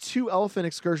we did 2 elephant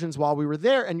excursions while we were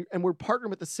there, and we're partnered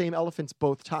with the same elephants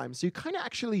both times. So you kind of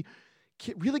actually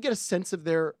really get a sense of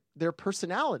their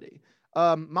personality.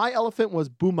 My elephant was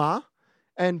Buma.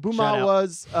 And Buma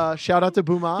was shout out to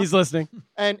Buma. He's listening.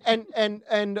 And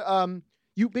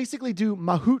you basically do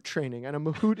mahout training, and a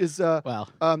mahout is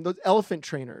those elephant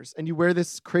trainers, and you wear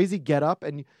this crazy getup,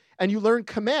 and you learn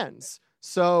commands.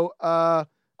 So I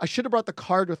should have brought the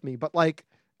card with me, but like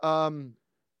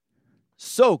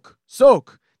soak.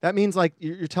 That means like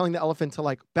you're telling the elephant to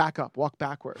like back up, walk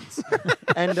backwards,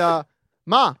 and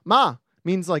ma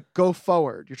means like go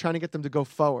forward. You're trying to get them to go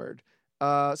forward.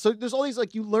 So there's all these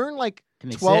like you learn like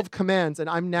 12 commands, and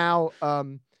I'm now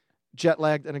jet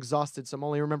lagged and exhausted, so I'm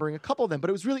only remembering a couple of them.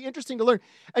 But it was really interesting to learn,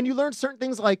 and you learn certain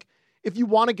things like if you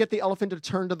want to get the elephant to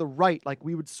turn to the right, like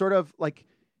we would sort of like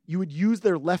you would use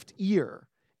their left ear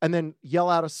and then yell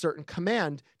out a certain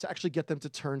command to actually get them to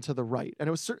turn to the right. And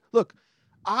it was look,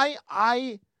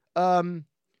 it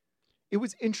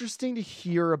was interesting to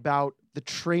hear about the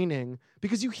training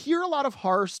because you hear a lot of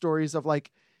horror stories of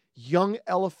like young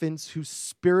elephants whose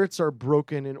spirits are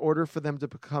broken in order for them to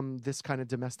become this kind of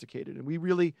domesticated. And we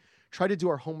really try to do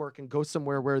our homework and go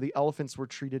somewhere where the elephants were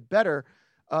treated better.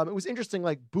 It was interesting,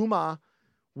 like Buma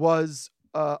was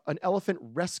an elephant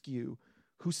rescue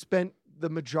who spent the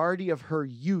majority of her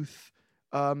youth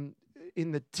in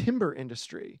the timber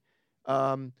industry.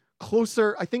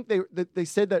 Closer, I think they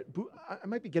said that, I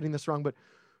might be getting this wrong, but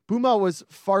Buma was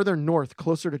farther north,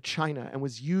 closer to China, and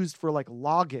was used for like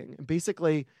logging, and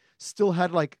basically still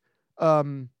had like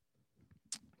kind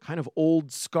of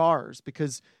old scars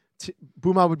because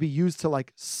Buma would be used to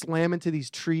like slam into these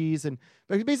trees and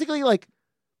basically like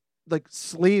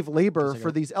slave labor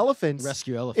for these elephants,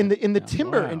 rescue elephant in the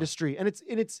timber industry, and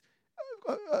it's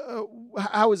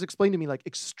how it was explained to me like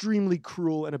extremely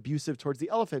cruel and abusive towards the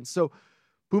elephants. So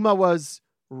Buma was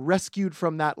rescued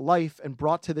from that life and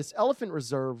brought to this elephant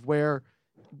reserve where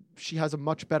she has a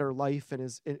much better life and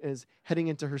is heading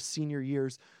into her senior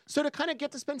years. So to kind of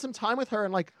get to spend some time with her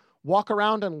and like walk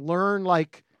around and learn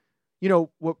like,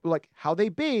 what, like how they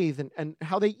bathe and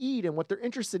how they eat and what they're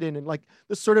interested in and like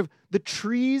the sort of the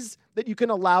trees that you can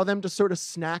allow them to sort of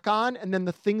snack on and then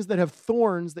the things that have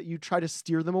thorns that you try to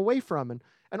steer them away from and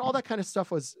all that kind of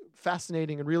stuff was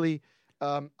fascinating and really,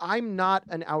 I'm not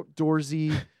an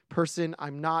outdoorsy person.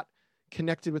 I'm not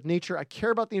connected with nature. I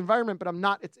care about the environment, but I'm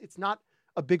not, it's not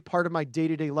a big part of my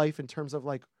day-to-day life in terms of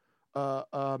like,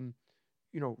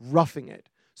 roughing it.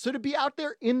 So to be out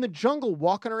there in the jungle,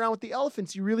 walking around with the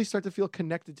elephants, you really start to feel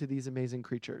connected to these amazing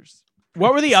creatures.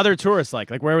 What were the other tourists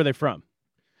like? Like, where were they from?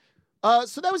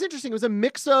 So that was interesting. It was a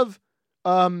mix of,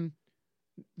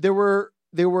 there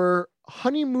were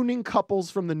honeymooning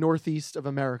couples from the Northeast of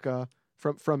America,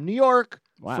 from New York,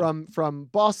 from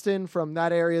Boston, from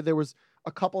that area. There was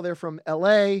a couple there from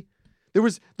LA. There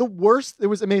was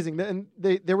amazing. And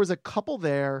there was a couple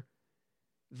there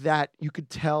that you could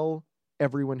tell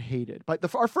everyone hated.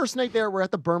 But our first night there, we're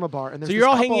at the Burma bar, and there's So this you're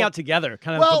all couple, hanging out together,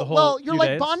 kind of for the whole. Well, you're few like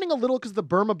days? bonding a little because the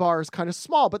Burma bar is kind of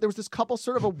small, but there was this couple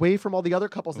sort of away from all the other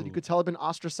couples that you could tell had been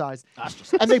ostracized.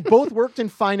 And they both worked in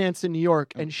finance in New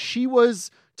York, and she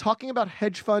was talking about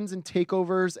hedge funds and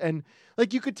takeovers, and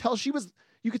like you could tell she was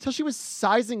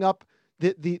sizing up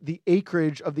the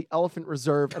acreage of the elephant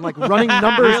reserve and like running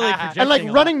numbers and like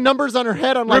running numbers on her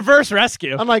head on like reverse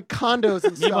rescue on like condos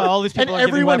and stuff. Meanwhile, all these people and are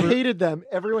giving everyone Weber- hated them.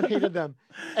 Everyone hated them.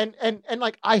 And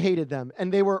like I hated them,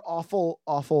 and they were awful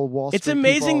Wall Street It's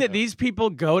amazing people. that these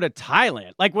people go to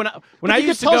Thailand. Like when I You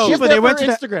used to could tell go, she's but there they for went her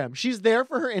to Instagram. She's there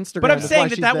for her Instagram. but I'm is saying why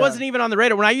that she's that there. wasn't even on the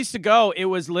radar. When I used to go, it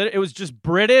was just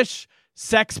British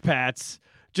sexpats,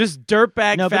 just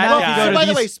dirtbag No, but fat now if you guys. go So to by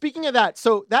the these- way, speaking of that,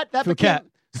 so that Phuket. became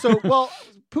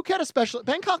Phuket especially,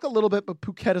 Bangkok a little bit, but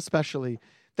Phuket especially.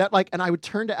 That like, and I would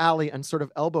turn to Allie and sort of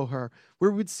elbow her,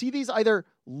 where we would see these either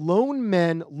lone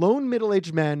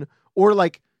middle-aged men, or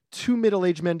like two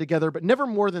middle-aged men together, but never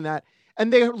more than that.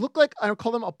 And they look like, I would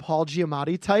call them a Paul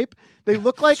Giamatti type. They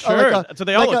look like Sure, that's what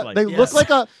they all look like. They Yes. look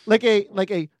like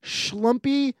a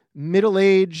schlumpy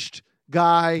middle-aged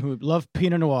guy. Who love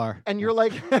Pinot Noir. And you're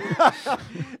like,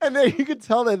 and then you could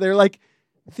tell that they're like,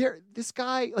 this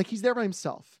guy, like he's there by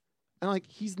himself, and like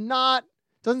he's not,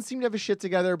 doesn't seem to have his shit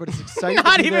together, but he's excited.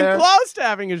 Not to be even there. close to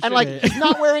having his And shit. like he's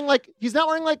not wearing like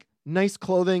nice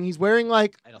clothing. He's wearing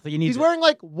like I don't think you need he's wearing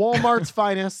like Walmart's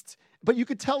finest. But you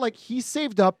could tell like he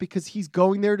saved up because he's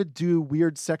going there to do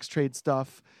weird sex trade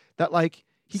stuff that like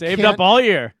he saved can't, up all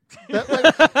year. that,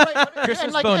 like, right, Christmas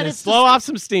and, like, bonus. and it's Blow off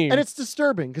some steam. and it's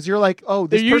disturbing because you're like, oh,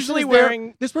 this They're usually person is there-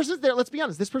 wearing- This person's there. Let's be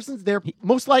honest. This person's there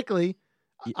most likely.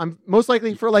 I'm most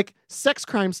likely for like sex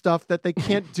crime stuff that they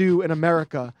can't do in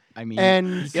America. I mean,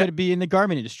 And- he could be in the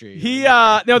garment industry.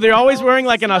 No, they're always No, wearing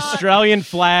like it's an not. Australian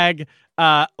flag,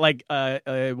 like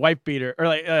wife beater or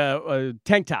like a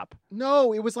tank top.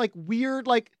 No, it was like weird,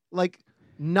 like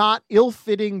not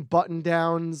ill-fitting button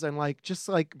downs and like just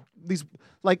like these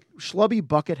like schlubby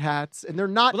bucket hats, and they're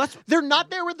not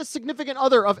there with a significant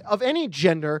other of any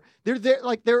gender. They're there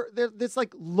like they're this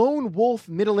like lone wolf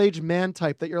middle-aged man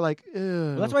type that you're like, ew.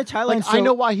 Well, that's why Like, Thailand's I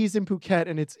know why he's in Phuket,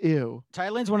 and it's ew.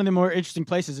 Thailand's one of the more interesting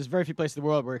places. There's very few places in the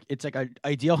world where it's like an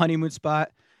ideal honeymoon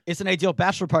spot. It's an ideal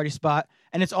bachelor party spot,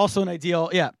 and it's also an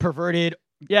ideal, perverted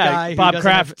Yeah, guy who Bob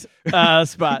doesn't have- Kraft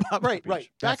spot. Right. Back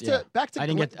That's- to back to I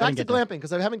didn't get glamping there.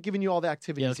 because I haven't given you all the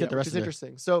activities let's yet, get the which rest is of it.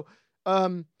 interesting. So,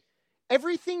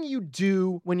 everything you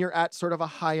do when you're at sort of a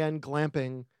high-end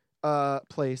glamping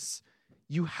place,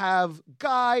 you have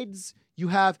guides.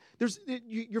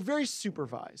 You're very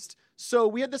supervised. So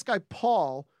we had this guy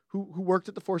Paul who worked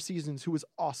at the Four Seasons, who was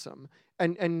awesome,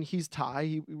 and he's Thai.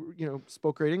 He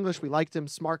spoke great English. We liked him.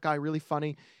 Smart guy, really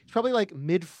funny. He's probably like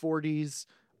mid-40s.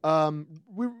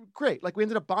 We were great. Like we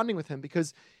ended up bonding with him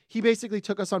because he basically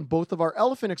took us on both of our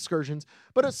elephant excursions.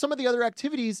 But some of the other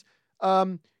activities,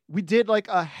 we did like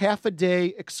a half a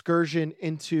day excursion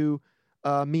into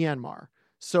Myanmar.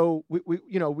 So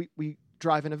we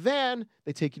drive in a van.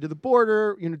 They take you to the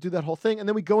border. Do that whole thing, and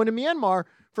then we go into Myanmar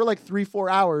for like 3-4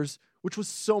 hours, which was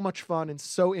so much fun and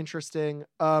so interesting.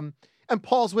 And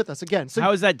Paul's with us again. So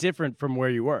How is that different from where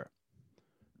you were,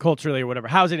 culturally or whatever?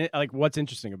 How's it like? What's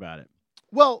interesting about it?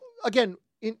 well, again,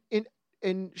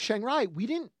 in Chiang Rai, we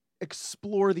didn't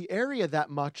explore the area that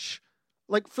much.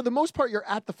 Like for the most part, you're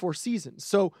at the Four Seasons.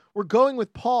 So we're going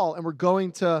with Paul, and we're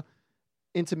going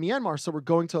into Myanmar. So we're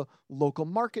going to local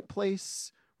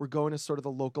marketplace. We're going to sort of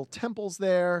the local temples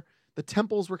there. The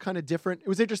temples were kind of different. It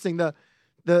was interesting.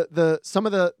 Some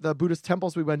of the Buddhist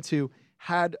temples we went to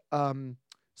had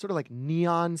sort of like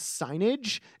neon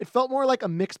signage. It felt more like a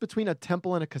mix between a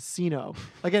temple and a casino.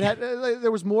 Like it had, there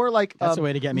was more like That's a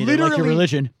way to get me to like your literally-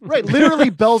 religion. Right, literally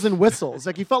bells and whistles.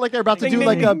 Like you felt like they're about to Ding, do ding,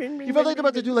 like a ding, ding, you felt ding, like they're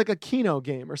about to do like a Keno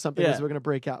game or something Yeah. as we're gonna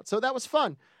break out. So that was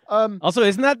fun. Also,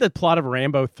 isn't that the plot of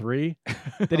Rambo 3?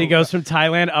 That he goes from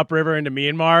Thailand upriver into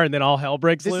Myanmar, and then all hell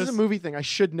breaks This loose. is a movie thing. I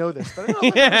should know this, but I don't know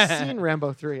if I've Yeah. ever seen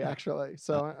Rambo 3 actually.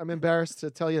 So I'm embarrassed to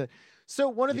tell you that. So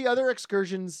one of the other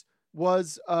excursions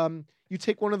was you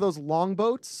take one of those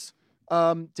longboats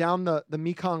down the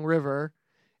Mekong River,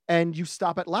 and you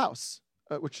stop at Laos,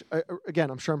 which again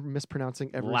I'm sure I'm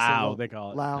mispronouncing every Lao, single they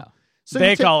call it. Lao. So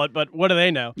They you take- call it, but what do they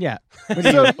know? Yeah. So,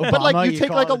 but Obama, like you take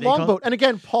call like it, a they call it- longboat, and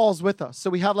again, Paul's with us, so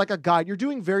we have like a guide. You're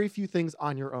doing very few things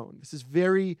on your own. This is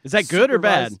very Is that good or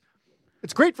bad? supervised.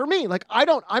 It's great for me. Like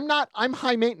I'm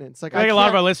high maintenance. Like I think I a lot of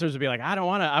can't- our listeners would be like, I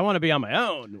want to be on my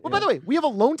own. Well, by the way, we have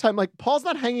alone time. Like Paul's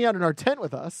not hanging out in our tent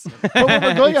with us. But when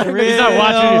we're going out, He's not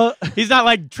watching you. He's not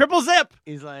like triple zip.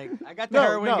 He's like, I got the No,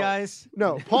 heroin, no. guys.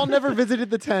 No, Paul never visited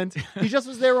the tent. He just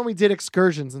was there when we did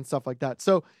excursions and stuff like that.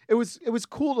 So it was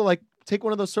cool to like take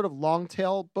one of those sort of long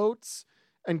tail boats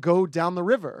and go down the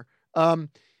river.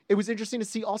 It was interesting to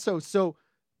see also. So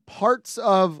parts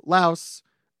of Laos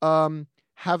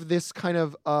have this kind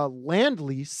of land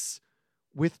lease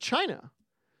with China.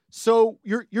 So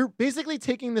you're basically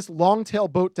taking this long tail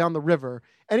boat down the river,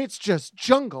 and it's just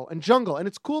jungle, and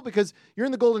it's cool because you're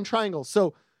in the Golden Triangle.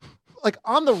 So like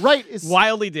on the right is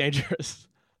wildly dangerous.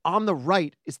 On the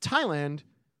right is Thailand,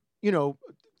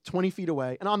 20 feet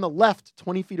away, and on the left,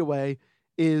 20 feet away,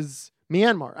 is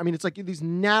Myanmar. I mean, it's like these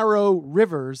narrow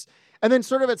rivers. And then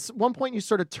sort of at one point you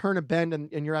sort of turn a bend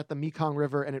and you're at the Mekong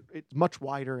River, and it's much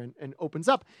wider and opens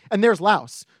up. And there's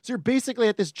Laos. So you're basically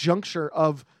at this juncture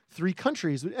of 3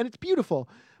 countries, and it's beautiful.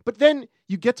 But then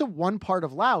you get to one part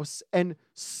of Laos, and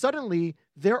suddenly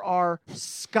there are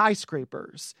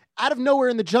skyscrapers. Out of nowhere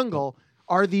in the jungle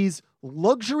are these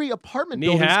luxury apartment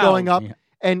buildings going up. Yeah.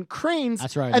 And cranes,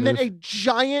 that's right, and then a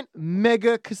giant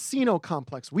mega casino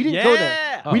complex. We didn't go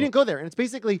there. We didn't go there. And it's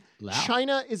basically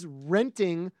China is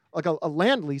renting, like a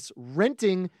land lease,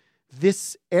 renting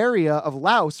this area of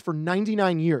Laos for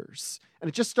 99 years. And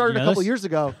it just started a couple years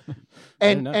ago.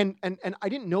 And I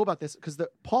didn't know about this because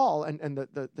Paul and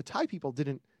the Thai people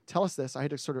didn't tell us this. I had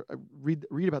to sort of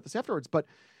read about this afterwards. But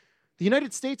the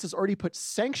United States has already put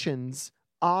sanctions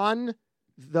on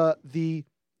the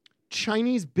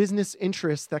Chinese business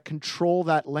interests that control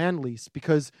that land lease,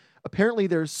 because apparently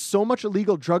there's so much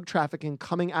illegal drug trafficking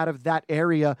coming out of that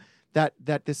area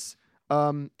that's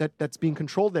being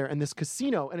controlled there. And this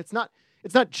casino, and it's not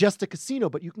just a casino,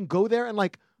 but you can go there and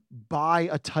like buy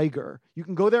a tiger. You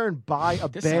can go there and buy a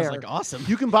this bear. Sounds like awesome.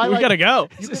 You can buy. We gotta go.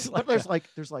 But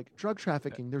there's drug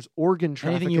trafficking. There's organ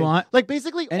trafficking. Anything you want. Like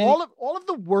basically all of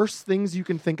the worst things you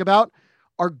can think about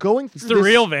are going through. It's the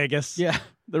real Vegas. Yeah.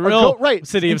 The real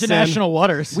city of international sin.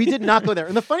 waters. We did not go there.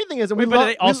 And the funny thing is,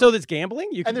 there's gambling.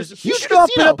 You should go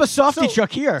put up a softy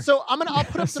truck here. So I'll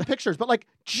put up some pictures, but like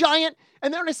giant.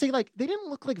 And then when I say like they didn't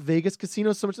look like Vegas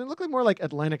casinos so much, they look like more like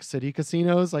Atlantic City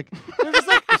casinos. Like they're just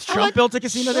like Trump built a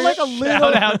casino there. Like a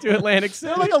little shout out to Atlantic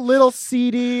City. They're like a little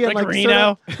seedy and like Sort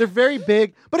Reno. of, they're very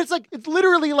big, but it's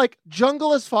literally like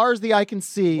jungle as far as the eye can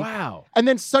see. Wow. And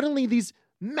then suddenly these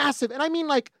massive, and I mean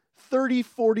like 30,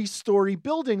 40-story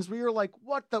buildings where you're like,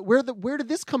 where did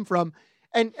this come from?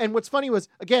 And what's funny was,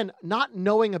 again, not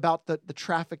knowing about the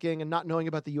trafficking and not knowing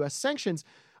about the U.S. sanctions,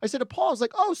 I said to Paul, I was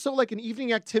like, oh, so like an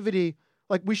evening activity,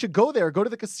 like we should go there, go to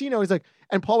the casino. He's like,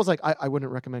 and Paul was like, I wouldn't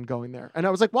recommend going there. And I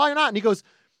was like, why not? And he goes,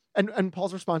 and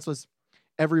Paul's response was,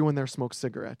 everyone there smokes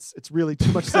cigarettes. It's really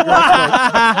too much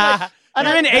cigarette smoke. And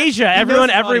I'm in Asia. Everyone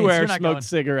everywhere smokes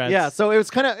cigarettes. Yeah, so it was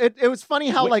kind of it was funny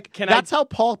how that's how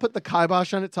Paul put the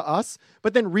kibosh on it to us.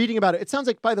 But then reading about it, it sounds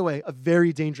like, by the way, a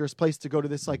very dangerous place to go to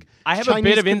this like I have Chinese a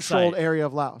bit of controlled insight area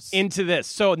of Laos into this.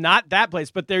 So not that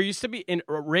place, but there used to be in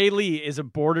Raili is a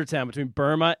border town between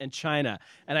Burma and China,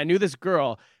 and I knew this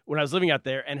girl when I was living out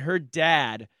there, and her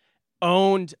dad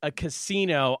owned a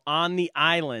casino on the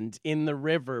island in the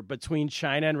river between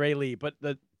China and Raili, but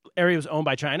the area was owned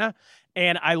by China.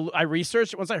 And I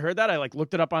researched, once I heard that, I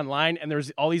looked it up online, and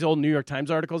there's all these old New York Times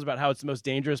articles about how it's the most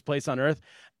dangerous place on earth.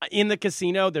 In the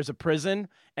casino, there's a prison,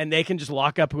 and they can just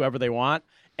lock up whoever they want.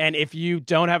 And if you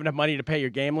don't have enough money to pay your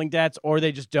gambling debts, or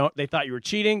they thought you were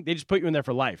cheating, they just put you in there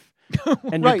for life.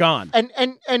 And you're gone.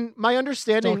 And my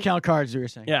understanding... Don't count cards, you were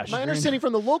saying. Yeah, my understanding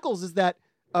from the locals is that...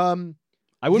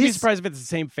 I wouldn't be surprised if it's the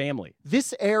same family.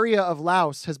 This area of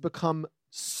Laos has become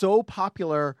so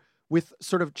popular with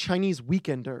sort of Chinese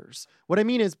weekenders. What I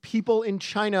mean is people in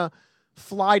China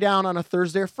fly down on a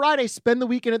Thursday or Friday, spend the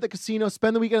weekend at the casino,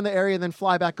 spend the weekend in the area, then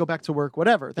fly back, go back to work,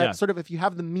 whatever. That's sort of, if you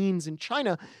have the means in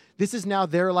China, this is now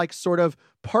their like sort of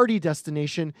party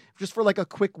destination just for like a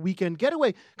quick weekend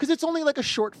getaway, because it's only like a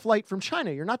short flight from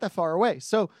China. You're not that far away.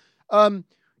 So,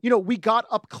 we got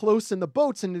up close in the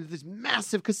boats and these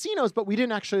massive casinos, but we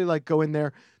didn't actually like go in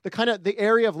there. The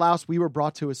area of Laos we were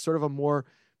brought to is sort of a more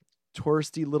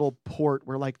touristy little port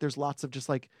where like there's lots of just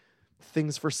like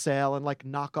things for sale and like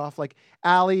knockoff. Like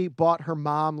Allie bought her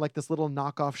mom like this little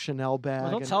knockoff Chanel bag.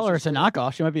 Well, don't tell her it's a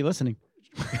knockoff. She might be listening.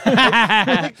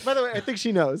 By the way, I think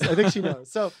she knows.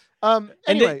 So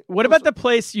anyway, what about the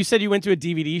place you said you went to a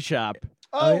DVD shop?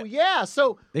 Oh yeah.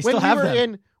 So they still have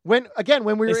them. When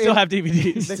we were they still have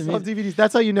DVDs. They still have DVDs.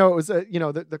 That's how you know it was.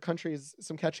 The country is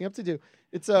some catching up to do.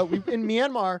 It's in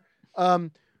Myanmar.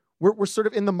 We're sort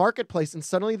of in the marketplace, and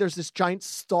suddenly there's this giant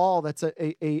stall that's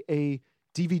a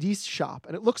DVD shop,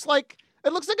 and it looks like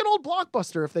an old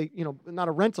Blockbuster if they not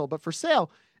a rental but for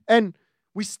sale. And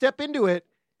we step into it,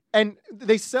 and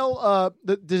they sell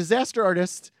the Disaster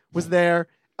Artist was there.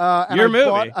 And Your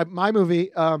movie, my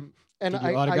movie. And Did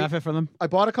you autograph it for them? I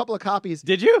bought a couple of copies.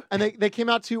 Did you? And they came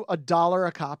out to $1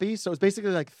 a copy, so it was basically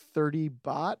like 30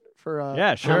 baht for a.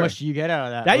 Yeah, sure. How much do you get out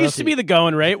of that? That used to royalty? be the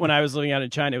going rate when I was living out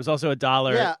in China. It was also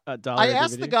 $1. Yeah. $1 I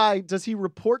asked DVD. the guy, does he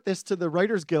report this to the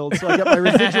Writers Guild so I get my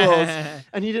residuals?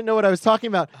 And he didn't know what I was talking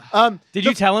about. Did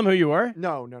you tell him who you were?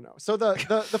 No. So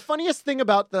the funniest thing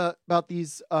about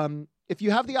these, if you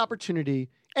have the opportunity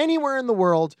anywhere in the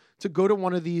world to go to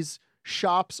one of these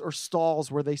shops or stalls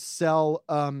where they sell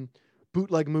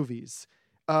bootleg movies,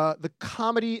 the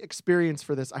comedy experience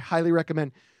for this, I highly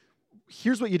recommend.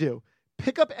 Here's what you do: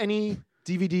 pick up any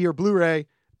DVD or Blu-ray,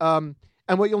 and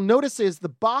what you'll notice is the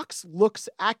box looks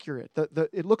accurate.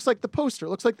 It looks like the poster. It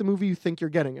looks like the movie you think you're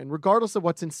getting, and regardless of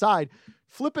what's inside,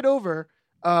 flip it over.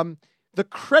 The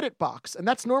credit box, and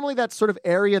that's normally that sort of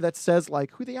area that says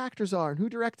like who the actors are and who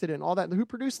directed it and all that and who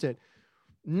produced it.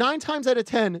 9 times out of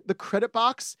 10, the credit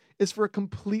box is for a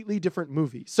completely different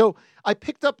movie. So I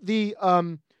picked up the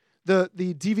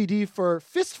DVD for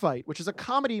Fist Fight, which is a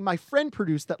comedy my friend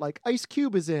produced that like Ice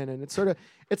Cube is in, and it's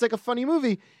like a funny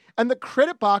movie. And the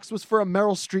credit box was for a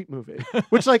Meryl Streep movie,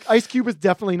 which like Ice Cube is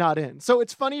definitely not in. So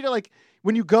it's funny to like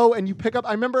when you go and you pick up.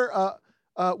 I remember.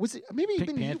 Was it maybe Pink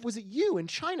even you, Panther? was it you in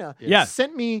China? Yeah.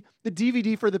 Sent me the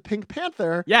DVD for the Pink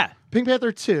Panther. Yeah. Pink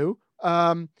Panther 2.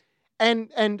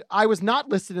 And I was not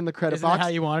listed in the credit Isn't that box how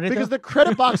you wanted it, because though? the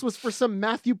credit box was for some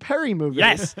Matthew Perry movie.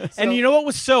 Yes. So- And you know what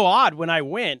was so odd when I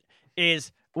went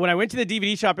is when I went to the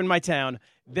DVD shop in my town,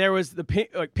 there was the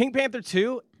Pink Panther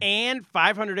 2 and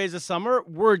 500 Days of Summer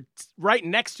were right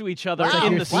next to each other Wow.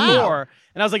 in the Wow. store.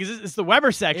 And I was like, is this the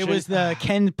Weber section? It was the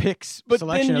Ken Picks But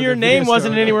selection. then of your the name video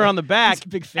wasn't store. anywhere on the back. He's a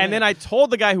big fan. And then I told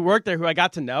the guy who worked there, who I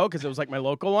got to know because it was like my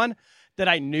local one, that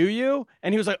I knew you.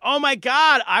 And he was like, oh my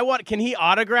God, can he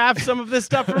autograph some of this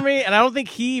stuff for me? And I don't think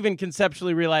he even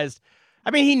conceptually realized. I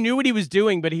mean, he knew what he was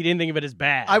doing, but he didn't think of it as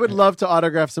bad. I would love to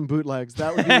autograph some bootlegs.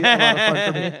 That would be a lot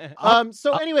of fun for me.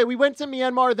 So anyway, we went to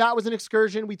Myanmar. That was an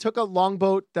excursion. We took a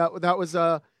longboat. That was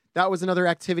another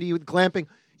activity with glamping.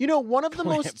 You know, one of the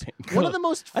most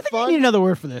I think fun. I need another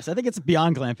word for this. I think it's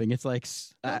beyond glamping. It's like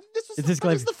This It's is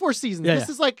glamping. the Four Seasons. Yeah, This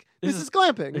yeah. is like This this is- is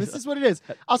glamping. This is what it is.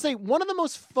 I'll say one of the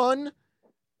most fun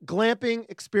glamping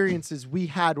experiences we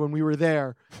had when we were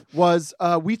there was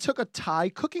we took a Thai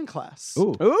cooking class.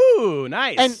 Ooh. Ooh,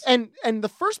 nice. And the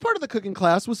first part of the cooking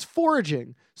class was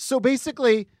foraging. So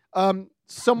basically,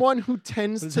 someone who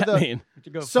tends what does to that the mean?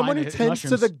 someone who tends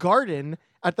to the garden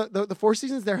at the Four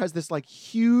Seasons there has this like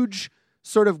huge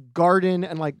sort of garden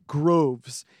and like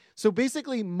groves. So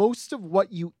basically, most of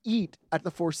what you eat at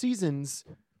the Four Seasons,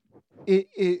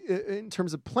 in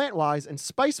terms of plant wise and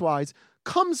spice wise,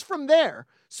 comes from there.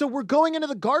 So we're going into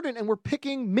the garden and we're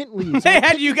picking mint leaves. They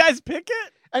had you guys pick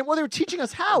it? And well, they were teaching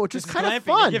us how, which was This is kind of glamping.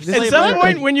 fun. They give This At is some glamping.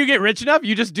 point, when you get rich enough,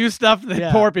 you just do stuff that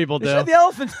Yeah. poor people They do. showed the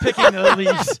elephants picking the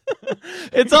leaves.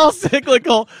 It's all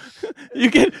cyclical.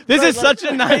 This is such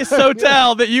a nice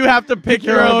hotel that you have to pick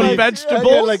your own Like, vegetables.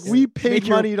 yeah, like we paid Make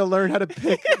your- money to learn how to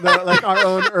pick our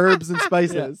own herbs and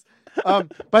spices.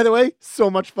 By the way, so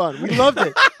much fun. We loved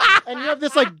it. And you have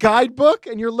this like guidebook,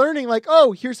 and you're learning like,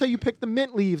 oh, here's how you pick the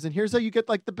mint leaves, and here's how you get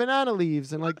like the banana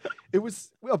leaves, and like it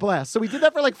was a blast. So we did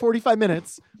that for like 45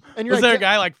 minutes. And you're Was like, there a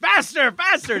guy like faster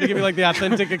to give you like the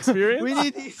authentic experience? We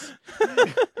need these.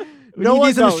 We No need one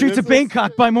these on the knows. streets This of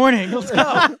Bangkok by morning. Let's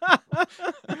go.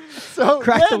 So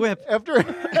Crack the then, whip.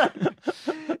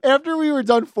 After we were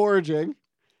done foraging,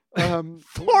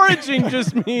 Foraging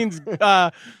just means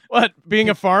what? Being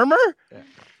a farmer?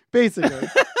 basically.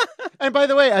 And by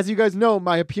the way, as you guys know,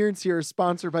 my appearance here is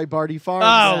sponsored by Barty Farms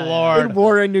Oh in Lord!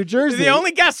 Warren, New Jersey. The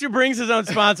only guest who brings his own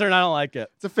sponsor, and I don't like it.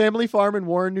 It's a family farm in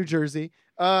Warren, New Jersey.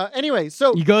 Anyway,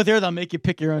 so You go there, they'll make you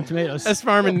pick your own tomatoes. This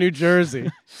farm in New Jersey.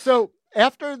 so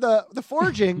after the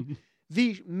foraging,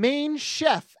 the main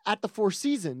chef at the Four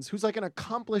Seasons, who's like an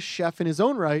accomplished chef in his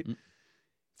own right,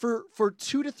 for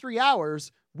 2 to 3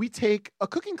 hours, we take a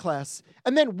cooking class,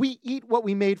 and then we eat what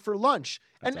we made for lunch.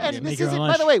 And awesome. this Make your own isn't, by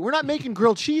lunch. the way, we're not making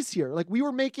grilled cheese here. Like we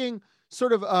were making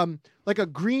sort of like a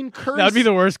green curry. That would be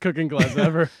the worst cooking class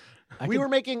ever. We were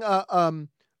making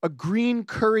a green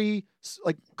curry,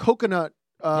 like coconut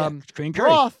green curry.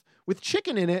 broth with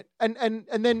chicken in it, and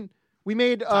then we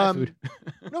made Thai food.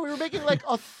 no, we were making like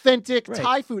authentic Right.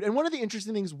 Thai food. And one of the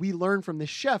interesting things we learned from this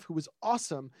chef, who was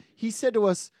awesome, he said to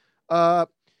us,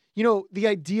 the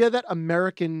idea that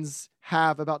Americans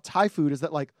have about Thai food is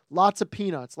that like lots of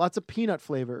peanuts, lots of peanut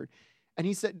flavored. And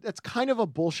he said that's kind of a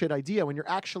bullshit idea when you're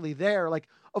actually there. Like,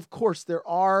 of course, there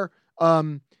are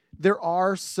some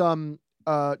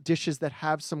dishes that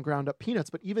have some ground up peanuts,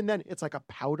 but even then it's like a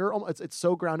powder. It's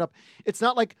so ground up. It's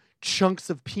not like chunks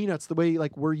of peanuts the way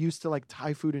like we're used to like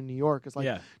Thai food in New York. It's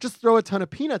like just throw a ton of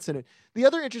peanuts in it. The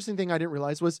other interesting thing I didn't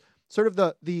realize was sort of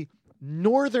the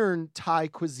northern Thai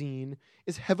cuisine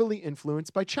is heavily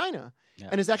influenced by China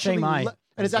and is actually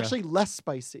actually less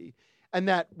spicy. And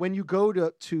that when you go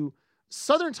to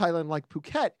southern Thailand like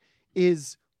Phuket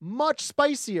is much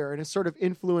spicier and is sort of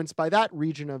influenced by that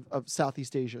region of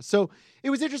Southeast Asia. So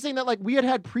it was interesting that like we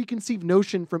had preconceived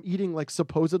notion from eating like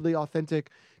supposedly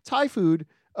authentic Thai food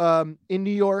in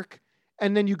New York,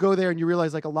 and then you go there and you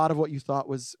realize like a lot of what you thought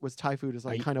was Thai food is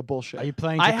like kind of bullshit. Are you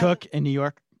planning to cook in New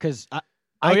York? Because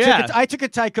I took a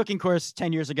Thai cooking course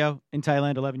 10 years ago in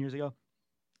Thailand, 11 years ago.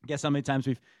 Guess how many times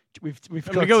we've I'm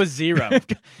gonna go with 0.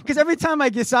 Because every time I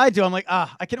decide to, I'm like,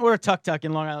 I can order tuk tuk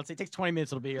in Long Island. It takes 20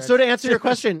 minutes, it'll be here. So to answer your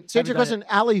question,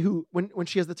 Allie, who when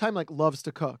she has the time, like loves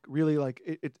to cook. Really, like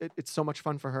it's so much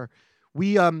fun for her.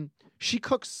 She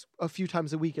cooks a few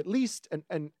times a week at least,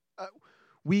 and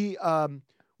we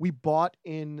bought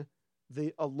in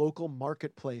a local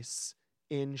marketplace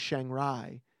in Chiang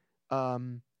Rai,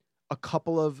 a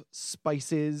couple of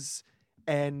spices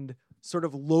and sort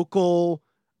of local.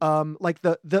 Like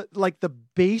the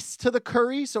base to the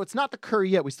curry. So it's not the curry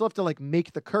yet. We still have to like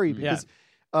make the curry because,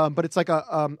 but it's like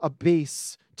a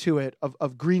base to it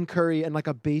of green curry and like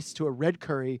a base to a red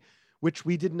curry, which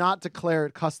we did not declare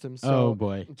at customs. So oh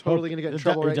boy, I'm totally gonna get in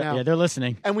trouble right now. Yeah, they're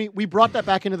listening. And we brought that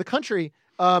back into the country.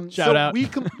 Shout out,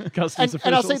 customs officials.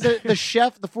 And I'll say the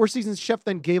chef, the Four Seasons chef,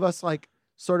 then gave us like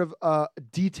sort of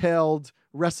detailed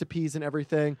recipes and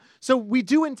everything. So we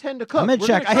do intend to cook. I'm gonna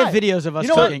check. I have videos of us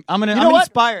cooking. I'm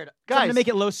inspired. Guys, I'm gonna make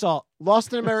it low salt.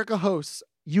 Lost in America hosts,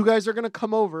 you guys are gonna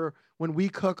come over when we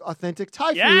cook authentic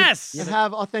Thai food and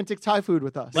have authentic Thai food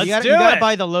with us. Let's you do it. gotta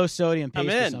buy the low sodium paste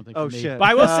or something. Oh for me. shit! But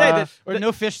I will say that or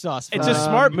no fish sauce. It's a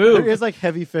smart move. There is like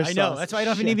heavy fish sauce. I know. That's why I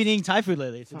don't even been eating Thai food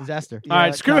lately. It's a disaster. All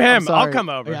right, screw him. I'll come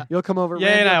over. Yeah. You'll come over. Yeah,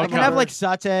 Randy, I I can have like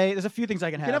satay. There's a few things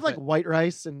I can have. You can have like white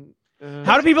rice and.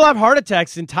 How do people have heart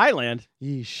attacks in Thailand?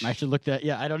 Yeesh. I should look that.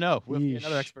 Yeah, I don't know. We'll be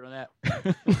another expert on that.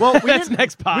 Well, That's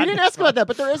next pod. We didn't ask about that,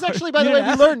 but there is actually, by the way,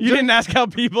 we learned. You didn't ask how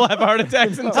people have heart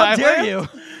attacks in Thailand. How dare you?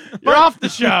 You're off the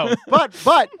show. But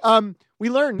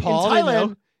we learned Paul, in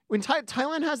Thailand,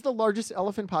 Thailand has the largest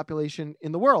elephant population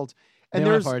in the world, and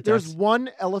there's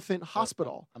one elephant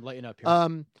hospital. I'm lighting up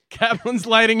here. Kaplan's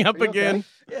lighting up again.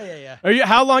 Yeah. Are you?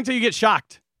 How long till you get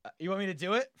shocked? You want me to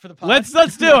do it for the pod?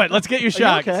 Let's do it. Let's get you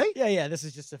shocked. Are you okay? Yeah. This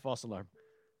is just a false alarm.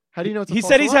 How do you know it's a He false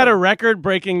said he's alarm? had a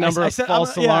record-breaking number of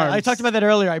false alarms. I talked about that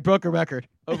earlier. I broke a record.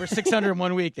 Over 600 in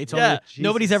 1 week. They told me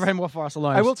nobody's ever had more false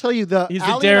alarms. I will tell you He's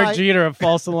the Derek Jeter of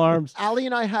false alarms. Allie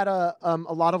and I had a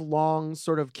lot of long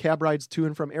sort of cab rides to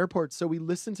and from airports, so we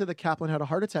listened to the Kaplan Had a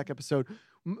Heart Attack episode.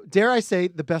 Dare I say,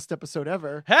 the best episode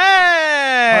ever. Hey!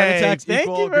 Heart attacks Thank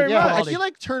equal you very good much. I feel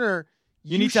like Turner.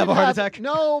 You need to have a heart attack?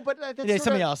 No, but that's Yeah,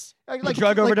 something else. Like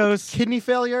drug overdose. Kidney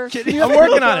failure. I'm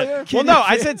working on it. Well, no,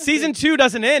 I said season 2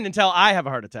 doesn't end until I have a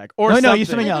heart attack or something. No, you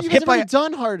something else. You guys have already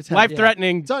done heart attack.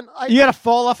 Life-threatening. Done. You got to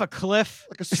fall off a cliff.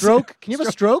 Like a stroke. Can you have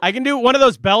a stroke? I can do one of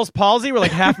those Bell's palsy where like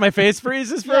half my face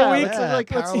freezes for a week.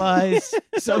 Let's paralyzed.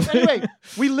 So anyway,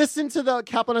 we listened to the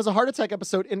Kaplan Has a Heart Attack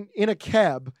episode in a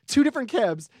cab, 2 different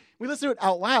cabs. We listened to it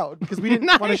out loud because we didn't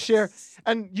want to share.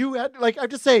 And you had I have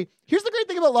to say, here's the great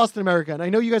thing about Lost in America, and I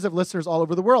know you guys have listeners all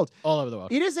over the world. All over the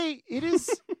world. It is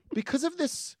because of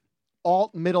this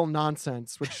alt-middle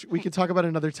nonsense, which we can talk about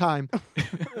another time.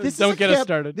 Don't get us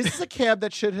started. This is a cab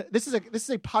that should. This is a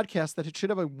podcast that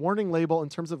should have a warning label in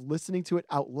terms of listening to it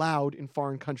out loud in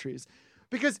foreign countries.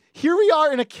 Because here we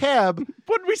are in a cab.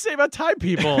 What did we say about Thai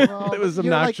people? It was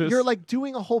obnoxious. You're like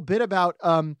doing a whole bit about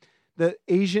the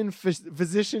Asian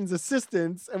physician's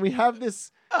assistants, and we have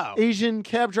this Asian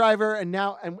cab driver, and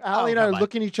Allie and I are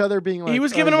looking at each other, being like, he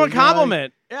was giving him a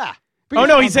compliment. Yeah. Oh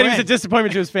no, he said he was a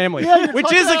disappointment to his family,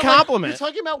 which is a compliment. You're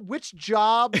talking about which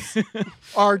jobs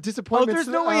are disappointments. There's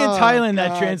no way in Thailand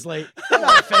that translate. I'm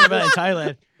not a fan of it in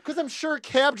Thailand. Because I'm sure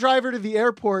cab driver to the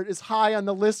airport is high on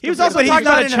the list. He was also talking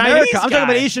about a Chinese America. I'm talking guy.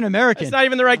 about Asian American. It's not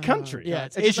even the right country. Yeah,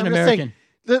 it's It's Asian just- I'm just American.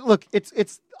 saying, look,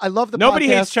 it's. I love the Nobody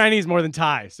podcast. hates Chinese more than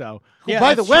Thai. So Yeah,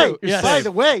 by the that's way, true. Yes. by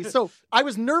the way, so I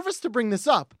was nervous to bring this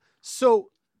up. So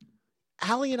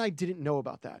Allie and I didn't know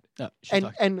about that.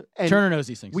 And Turner knows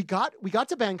these things. we got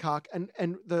to Bangkok and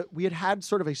we had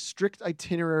sort of a strict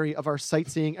itinerary of our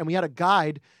sightseeing, and we had a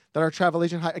guide that our travel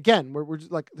agent had. Again, we're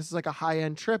just like, this is like a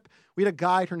high-end trip. We had a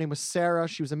guide. Her name was Sarah.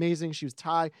 She was amazing. She was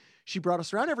Thai. She brought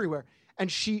us around everywhere.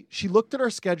 And she looked at our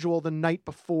schedule the night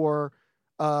before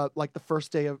like the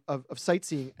first day of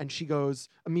sightseeing, and she goes,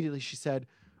 immediately she said,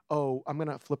 oh, I'm going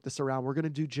to flip this around. We're going to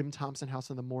do Jim Thompson House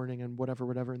in the morning and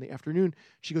whatever in the afternoon.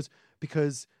 She goes,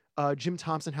 because Jim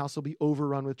Thompson House will be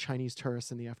overrun with Chinese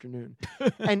tourists in the afternoon.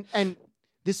 and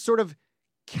this sort of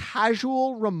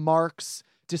casual remarks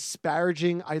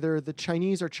disparaging either the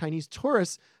Chinese or Chinese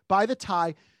tourists by the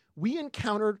Thai we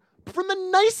encountered from the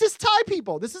nicest Thai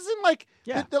people. This isn't like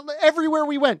everywhere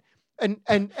we went.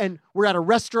 And we're at a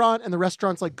restaurant, and the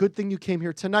restaurant's like, good thing you came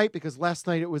here tonight because last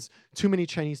night it was too many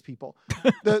Chinese people.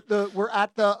 We're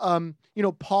at the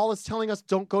Paul is telling us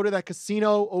don't go to that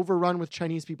casino overrun with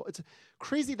Chinese people. It's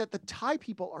crazy that the Thai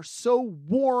people are so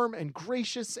warm and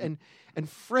gracious and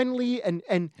friendly and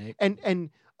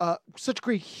such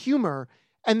great humor.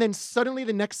 And then suddenly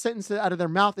the next sentence out of their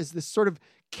mouth is this sort of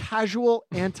casual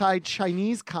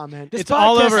anti-Chinese comment. It's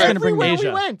all over everywhere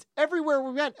Asia. Everywhere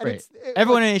we went. And Right.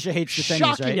 Everyone in Asia hates the Chinese,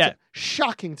 shocking, right? Yeah.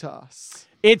 shocking to us.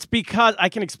 It's because I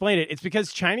can explain it. It's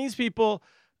because Chinese people,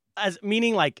 as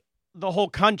meaning like the whole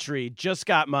country, just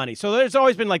got money. So there's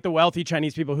always been like the wealthy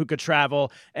Chinese people who could travel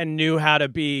and knew how to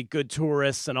be good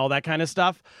tourists and all that kind of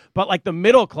stuff. But like the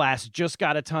middle class just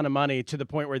got a ton of money to the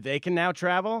point where they can now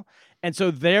travel. And so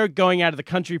they're going out of the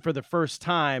country for the first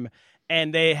time.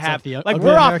 And they have the like ugly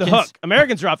we're off the Americans? hook.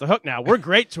 Americans are off the hook now. We're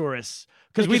great tourists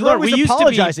because we we're learned. always We used to be.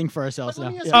 apologizing for ourselves Let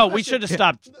now. me ask you Oh, a we question. should have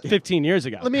stopped 15 years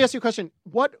ago. Let me ask you a question.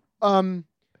 What,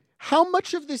 how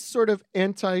much of this sort of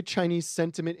anti-Chinese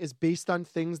sentiment is based on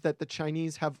things that the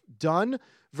Chinese have done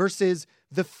versus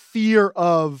the fear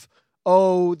of,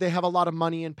 oh, they have a lot of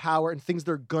money and power and things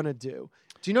they're gonna do?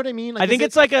 Do you know what I mean? I think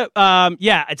it's like a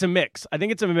it's a mix. I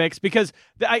think it's a mix because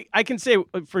I can say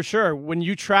for sure when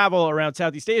you travel around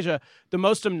Southeast Asia, the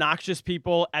most obnoxious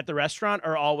people at the restaurant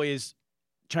are always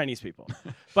Chinese people.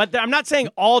 But I'm not saying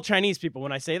all Chinese people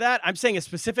when I say that. I'm saying a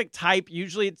specific type.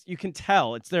 Usually you can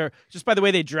tell. It's their just by the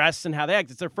way they dress and how they act.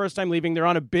 It's their first time leaving. They're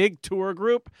on a big tour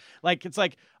group. Like it's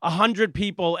like 100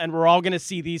 people and we're all going to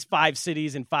see these 5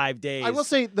 cities in 5 days. I will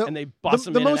say and they bust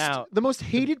them in and out. The most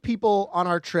hated people on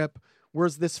our trip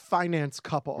was this finance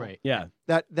couple. Right. Yeah.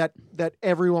 That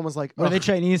everyone was like, Are they "Ugh."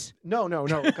 Chinese? No,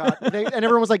 God. And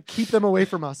everyone was like, keep them away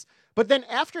from us. But then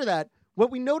after that,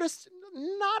 what we noticed,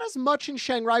 not as much in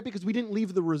Shanghai because we didn't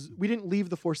leave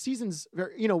the Four Seasons,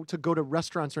 to go to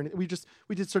restaurants or anything.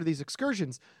 We did sort of these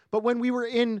excursions. But when we were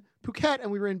in Phuket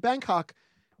and we were in Bangkok,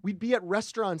 we'd be at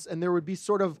restaurants and there would be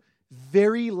sort of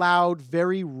very loud,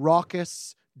 very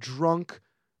raucous, drunk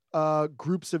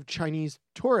groups of Chinese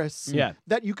tourists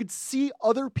that you could see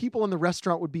other people in the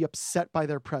restaurant would be upset by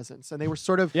their presence. And they were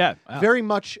sort of very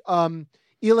much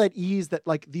ill at ease that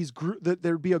like that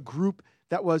there'd be a group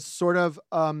that was sort of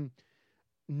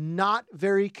not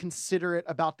very considerate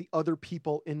about the other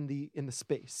people in the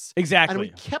space. Exactly.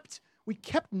 And we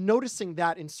kept noticing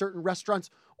that in certain restaurants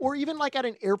or even like at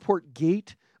an airport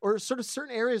gate or sort of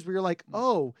certain areas where you're like,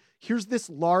 oh, here's this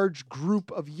large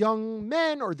group of young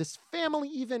men or this family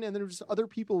even. And then just other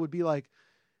people would be like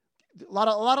a lot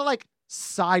of like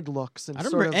side looks. And I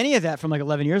don't remember any of that from like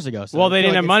 11 years ago. So well, I they feel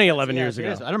didn't like have money it's- 11 yeah, years it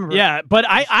ago. is. I don't remember. Yeah, but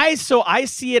I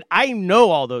see it. I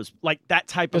know all those, like that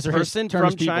type of Those are his person terms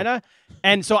from people. China.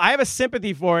 And so I have a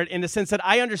sympathy for it in the sense that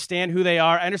I understand who they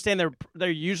are. I understand they're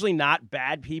usually not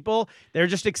bad people. They're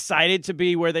just excited to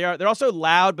be where they are. They're also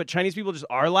loud, but Chinese people just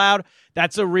are loud.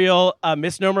 That's a real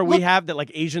misnomer we have that like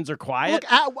Asians are quiet. Look,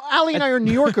 Ali and I are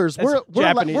New Yorkers. we're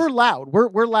Japanese. loud.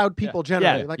 We're loud people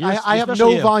generally. Yeah. Like You're- I have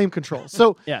especially no you. volume control.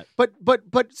 So Yeah. But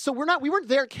so we weren't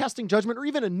there casting judgment or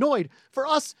even annoyed. For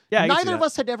us, Yeah, I can see neither of that.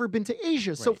 us had ever been to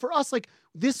Asia. So for us, like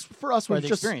this for us Part was of the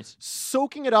just experience.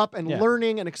 soaking it up and Yeah.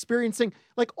 learning and experiencing.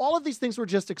 Like all of these things were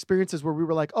just experiences where we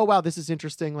were like, oh wow, this is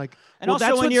interesting. Like And Well, also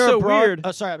that's when what's you're so abroad,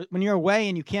 weird. when you're away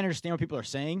and you can't understand what people are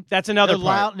saying, That's another their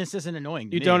part. loudness isn't annoying.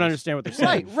 to You me. don't It's- understand what they're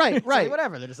saying. right. Like,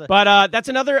 whatever. They're just like, But that's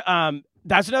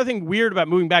another thing weird about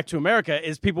moving back to America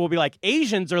is people will be like,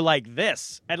 Asians are like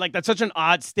this. And like that's such an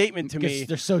odd statement to me. because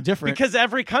they're so different. Because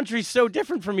every country's so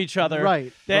different from each other.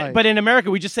 Right, right. But in America,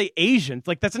 we just say Asians.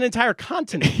 Like that's an entire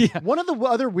continent. One of the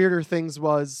other weirder things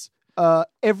was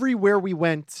everywhere we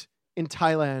went in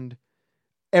Thailand,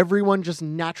 everyone just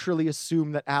naturally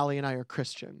assumed that Ali and I are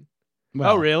Christian.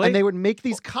 Oh, really? And they would make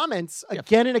these comments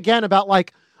again and again about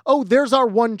like, oh, there's our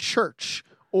one church.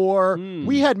 Or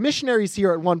we had missionaries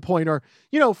here at one point, or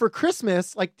for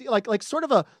Christmas, like sort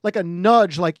of a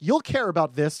nudge, like you'll care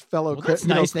about this fellow. Well, that's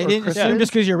nice. They didn't assume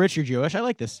just because you're rich you're Jewish. I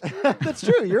like this. That's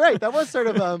true. You're right. That was sort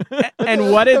of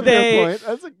And what did that's a fair they? point.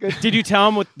 That's a good. Did you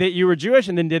tell them that you were Jewish,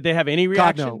 and then did they have any God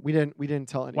reaction? no, we didn't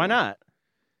tell anyone. Why not?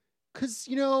 Because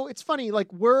it's funny. Like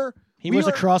He wears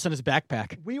a cross on his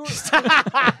backpack. We were.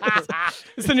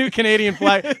 It's the new Canadian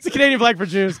flag. It's the Canadian flag for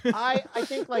Jews. I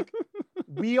think like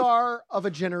we are of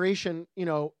a generation,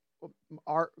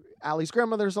 Allie's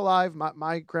grandmother's alive.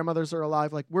 My grandmothers are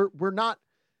alive. Like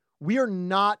we are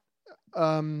not.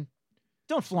 Don't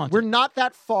flaunt We're it. not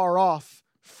that far off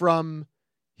from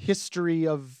history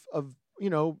of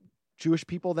Jewish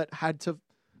people that had to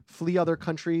flee other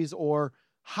countries or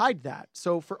hide that.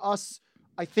 So for us,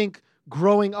 I think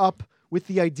growing up with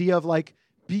the idea of like,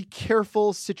 be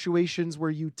careful situations where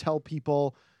you tell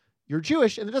people you're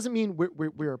Jewish, and it doesn't mean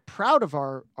we're proud of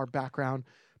our background,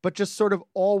 but just sort of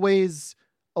always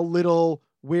a little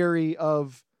wary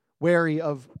of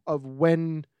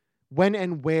when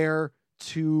and where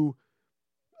to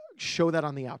show that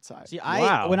on the outside. See,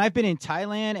 Wow. when I've been in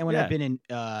Thailand and when I've been in,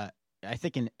 I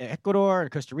think in Ecuador or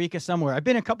Costa Rica somewhere, I've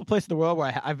been in a couple places in the world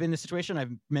where I've been in this situation.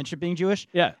 I've mentioned being Jewish.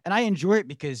 Yeah. And I enjoy it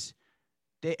because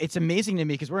it's amazing to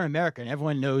me because we're in America and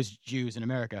everyone knows Jews in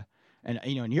America. And,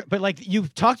 but like you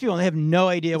talk to people and they have no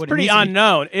idea what Pretty it means.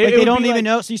 unknown. They don't even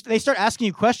know. So they start asking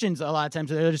you questions a lot of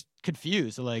times. They're just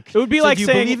confused. So like, It would be so like do you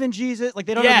saying- believe in Jesus? Like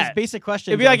they don't have these basic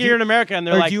questions. It'd be like do you're in America and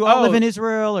they're or like, do you all oh, live in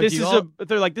Israel? Or this do you is all...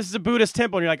 they're like, this is a Buddhist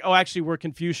temple, and you're like, oh, actually, we're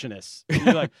Confucianists. And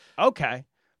you're like, okay,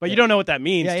 but you don't know what that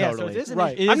means. Yeah, totally. So it is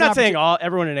Right. it is I'm an not saying opportunity-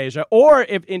 everyone in Asia, or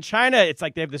if in China, it's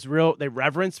like they have this they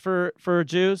reverence for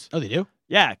Jews. Oh, they do?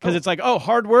 Yeah, because it's like,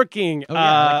 hardworking, Oh, yeah,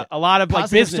 I like it. a lot of like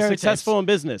Positive business, stereotypes. successful in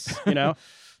business,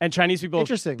 And Chinese people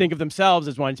Interesting. think of themselves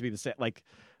as wanting to be the same, like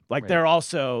they're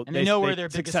also And they know where their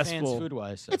biggest successful. fans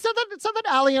food-wise. So. It's not that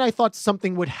Allie and I thought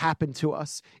something would happen to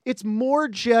us. It's more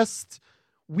just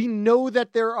we know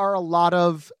that there are a lot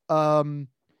of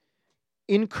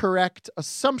incorrect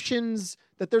assumptions.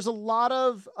 That there's a lot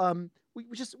of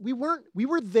we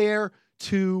were there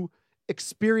to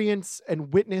experience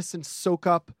and witness and soak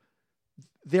up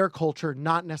their culture,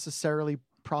 not necessarily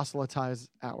proselytize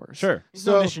ours. Sure. He's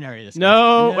So no missionary. This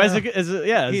No,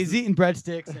 guy. he's Eating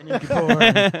breadsticks and Yom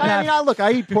Kippur.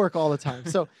 I eat pork all the time.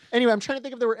 So anyway, I'm trying to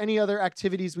think if there were any other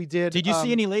activities we did. Did you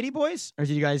see any lady boys, or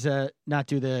did you guys not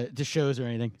do the shows or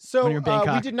anything? So when you're in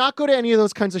Bangkok? we did not go to any of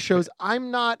those kinds of shows. I'm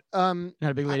not, Not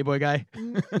a big lady boy guy.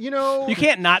 You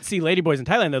can't not see ladyboys in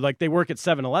Thailand. They're like they work at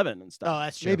 7-Eleven and stuff. Oh,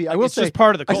 that's true. maybe I Like, will it's say just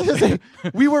part of the I was culture. gonna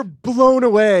say, we were blown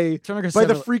away Turn like a by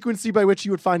the 7-Eleven. frequency by which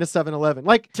you would find a 7-Eleven.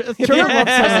 Like, if turn you're, them up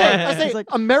I say, It's like-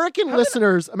 American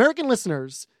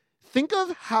listeners, think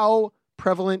of how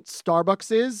prevalent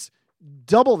Starbucks is.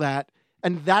 Double that,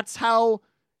 and that's how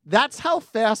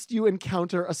fast you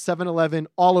encounter a 7-Eleven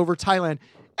all over Thailand.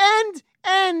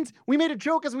 And we made a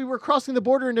joke as we were crossing the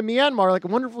border into Myanmar, like,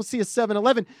 wonderful to see a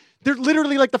 7-Eleven. They're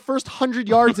literally like the first 100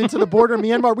 yards into the border of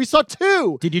Myanmar. We saw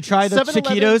two. Did you try the 7-Eleven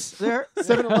taquitos there?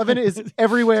 7-Eleven is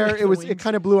everywhere. It wings.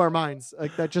 kind of blew our minds.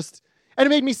 Like that and it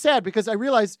made me sad because I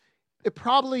realized it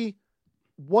probably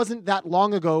wasn't that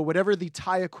long ago, whatever the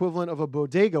Thai equivalent of a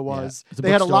bodega was, it's a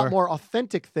they had a lot bookstore. more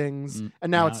authentic things,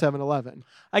 and now it's 7-Eleven.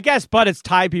 I guess, but it's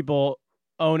Thai people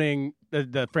owning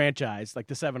the franchise, like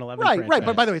the 7-Eleven Right, franchise. right.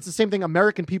 But by the way, it's the same thing.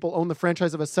 American people own the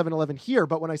franchise of a 7-Eleven here,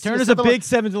 but when I see Turner's a a 7-Eleven big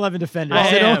 7-Eleven defender.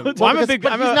 I So am. don't- Well, I'm a because- big-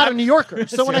 but I'm he's a- not a New Yorker.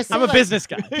 So when I say I'm a like, business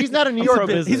guy. he's not a New I'm Yorker.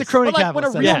 pro-business. He's a crony But like when a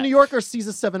capitalist. real New Yorker sees a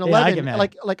Yeah, I 7-Eleven, get mad.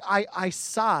 like I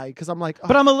sigh because I'm like, oh,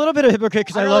 But I'm a little bit of a hypocrite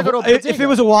because I'd I rather love. go to a If bodega. it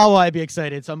was a Wawa, I'd be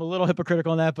excited. So I'm a little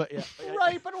hypocritical on that. But yeah,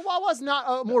 right, but Wawa's not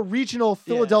a more regional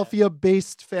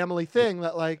Philadelphia-based family thing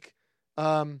that like,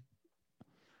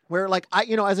 where like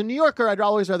as a New Yorker, I'd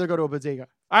always rather go to a bodega.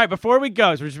 All right, before we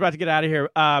go, so we're just about to get out of here.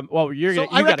 Well, you're So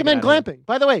gonna. I you gotta recommend get out of here. glamping.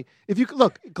 By the way, if you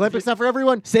look, glamping's not for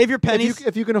everyone. save your pennies.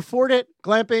 If you can afford it,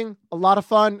 glamping, a lot of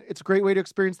fun. It's a great way to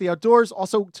experience the outdoors.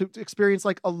 Also to experience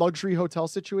like a luxury hotel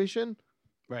situation.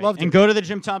 Right. Loved And it. go to the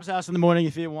Jim Tom's house in the morning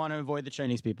if you want to avoid the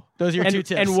Chinese people. Those are your two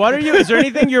tips. And what are you? Is there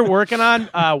anything you're working on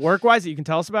work-wise that you can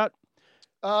tell us about?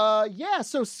 Yeah.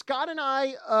 So Scott and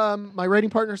I, my writing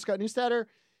partner Scott Neustadter,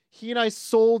 he and I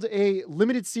sold a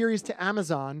limited series to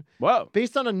Amazon Whoa.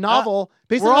 based on a novel.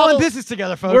 We're all in business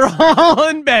together, folks. We're all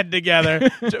in bed together.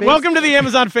 Welcome to the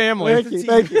Amazon family.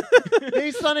 Thank you.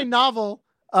 Based on a novel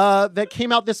that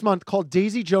came out this month called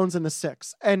Daisy Jones and the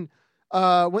Six, and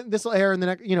when this will air in the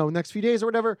next few days or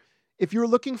whatever. If you're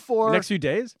looking for Next few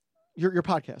days. your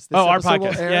podcast, this Our episode will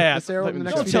podcast. air, Yeah. this air in the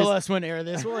next Don't few tell days. us when to air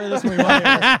this. We'll air this when we want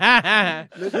to air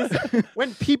this.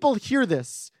 When people hear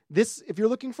this, if you're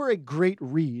looking for a great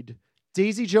read,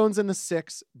 Daisy Jones and the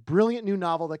Six, brilliant new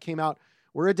novel that came out.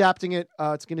 We're adapting it.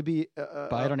 It's going to be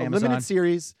Buy it on a Amazon. limited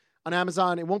series on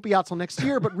Amazon. It won't be out till next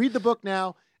year, but read the book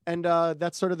now, and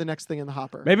that's sort of the next thing in the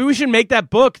hopper. Maybe we should make that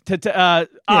book.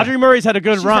 Audrey Murray's had a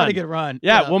good She's run. had a good run.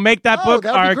 Yeah, we'll make that Oh, book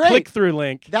that would be our great. click-through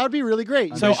link. That would be really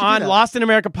great. So We should do on that.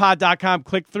 lostinamericapod.com,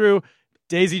 click through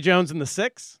Daisy Jones and the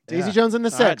Six. Daisy Jones and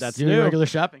the All right, Six. that's Do new. regular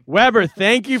shopping. Weber,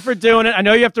 thank you for doing it. I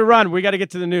know you have to run. We got to get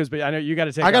to the news, but I know you got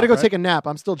to take I got to off, go right? take a nap.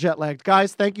 I'm still jet lagged.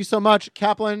 Guys, thank you so much.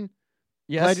 Kaplan,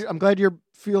 Yes. I'm glad you're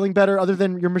feeling better, other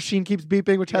than your machine keeps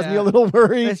beeping, which has me a little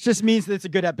worried. It just means that it's a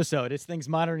good episode. It's things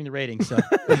monitoring the ratings. So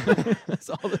that's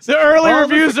all this. The early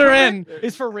reviews are in.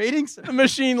 It's for ratings. The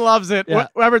machine loves it. Yeah.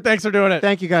 Weber, thanks for doing it.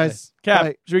 Thank you, guys. Cap,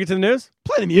 Bye. should we get to the news?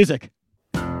 Play the music.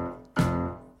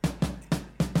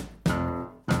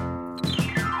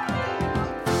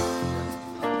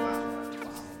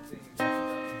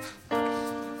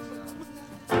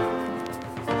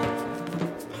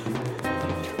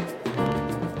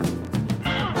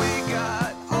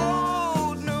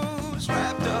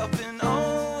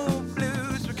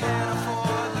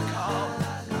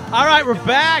 All right, we're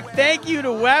back. Thank you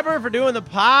to Weber for doing the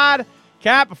pod.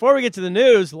 Cap, before we get to the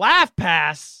news,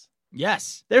 LaughPass,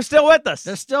 Yes. they're still with us.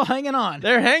 They're still hanging on.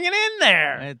 They're hanging in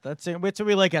there. Right, that's what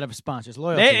we like out of sponsors.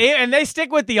 Loyalty. They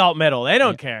stick with the alt metal. They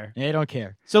don't care. They don't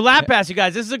care. So LaughPass, you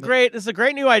guys, this is a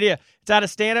great new idea. It's out of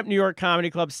Stand Up New York Comedy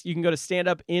Club. You can go to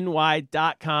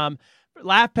standupny.com.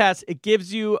 LaughPass, it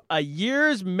gives you a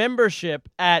year's membership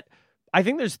at, I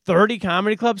think there's 30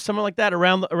 comedy clubs, something like that,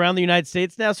 around the United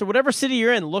States now. So whatever city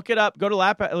you're in, look it up. Go to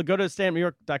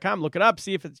standupnewyork.com, look it up,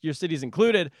 see if your city's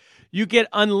included. You get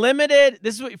unlimited.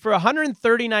 This is for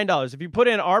 $139. If you put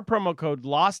in our promo code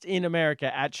Lost in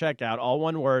America at checkout, all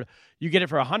one word, you get it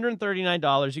for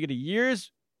 $139. You get a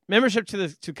year's membership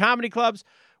to comedy clubs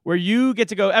where you get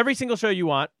to go every single show you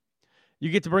want. You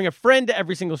get to bring a friend to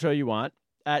every single show you want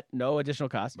at no additional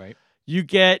cost. Right. You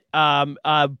get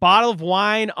a bottle of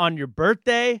wine on your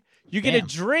birthday. You get a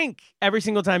drink every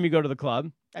single time you go to the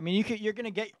club. I mean, you're going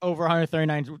to get over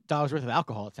 $139 worth of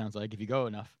alcohol, it sounds like, if you go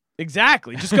enough.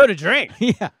 Exactly. Just go to drink.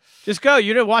 Yeah. Just go.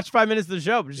 You don't watch 5 minutes of the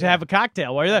show, but just have a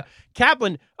cocktail while you're there.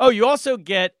 Kaplan, you also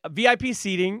get a VIP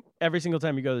seating every single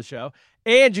time you go to the show.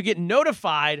 And you get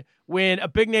notified when a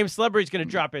big name celebrity is going to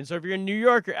drop in. So if you're in New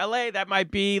York or LA, that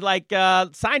might be like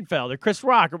Seinfeld or Chris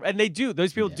Rock. And they do.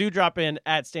 Those people do drop in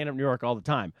at Stand Up New York all the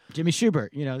time. Jimmy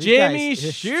Schubert, these Jimmy guys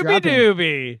just Shooby drop in.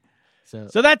 Dooby.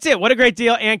 So that's it. What a great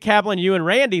deal. And Kaplan, you and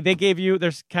Randy,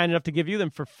 they're kind enough to give you them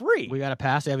for free. We got a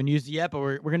pass. I haven't used it yet, but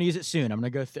we're going to use it soon. I'm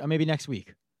going to go maybe next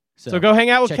week. So go hang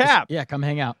out with Cap. Yeah, come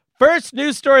hang out. First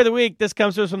news story of the week. This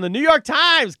comes to us from the New York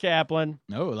Times, Kaplan.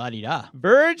 Oh, la-di-da.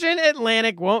 Virgin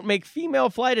Atlantic won't make female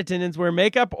flight attendants wear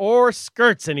makeup or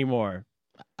skirts anymore.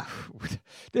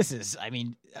 This is,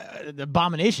 the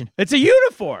abomination. It's a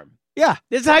uniform. Yeah.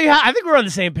 This is how I think we're on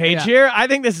the same page here. I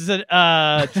think this is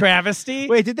a travesty.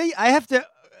 Wait, did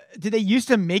they used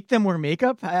to make them wear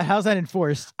makeup? How's that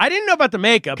enforced? I didn't know about the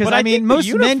makeup, but I think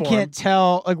most the men uniform, can't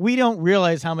tell. Like, we don't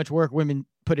realize how much work women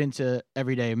put into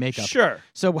everyday makeup. Sure.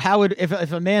 So how would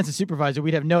if a man's a supervisor,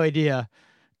 we'd have no idea.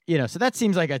 So that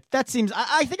seems like I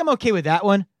think I'm okay with that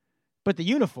one. But the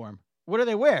uniform, what do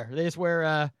they wear? They just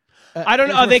wear I don't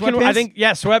know. They can, I think,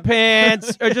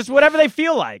 sweatpants or just whatever they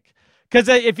feel like. Because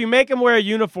if you make them wear a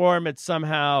uniform, it's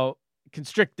somehow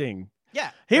constricting.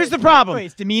 Yeah. Here's the problem. Wait,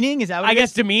 it's demeaning? Is that what I it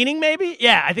guess is? demeaning, maybe?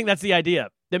 Yeah, I think that's the idea.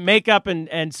 The makeup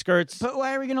and skirts. But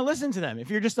why are we going to listen to them? If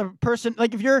you're just a person,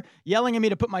 like if you're yelling at me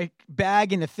to put my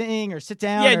bag in the thing or sit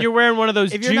down. Yeah, and you're wearing one of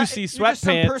those if juicy you're sweatpants. You're just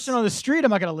some person on the street,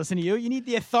 I'm not going to listen to you. You need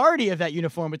the authority of that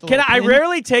uniform with the I pin.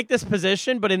 rarely take this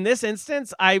position, but in this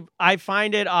instance, I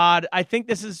find it odd. I think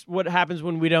this is what happens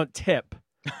when we don't tip.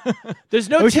 There's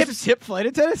no tips. Tip flight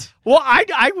attendants? Well,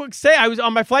 I would say I was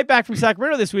on my flight back from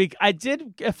Sacramento this week.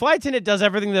 A flight attendant does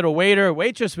everything that a waiter or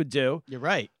waitress would do. You're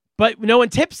right. But no one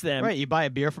tips them. Right, you buy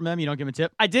a beer from them, you don't give them a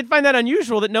tip. I did find that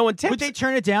unusual that no one tips. Would they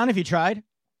turn it down if you tried?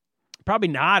 Probably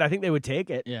not. I think they would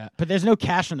take it. Yeah, but there's no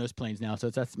cash on those planes now,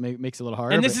 so that makes it a little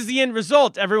harder. And this is the end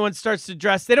result. Everyone starts to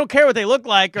dress. They don't care what they look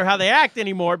like or how they act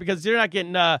anymore because they're not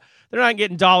getting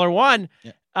 $1,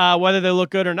 whether they look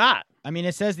good or not. I mean,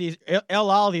 it says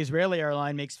El Al, the Israeli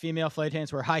airline, makes female flight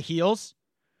attendants wear high heels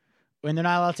when they're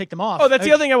not allowed to take them off. Oh, that's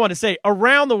the other thing I want to say.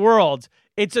 Around the world,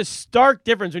 it's a stark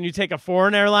difference when you take a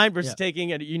foreign airline versus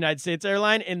taking a United States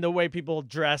airline in the way people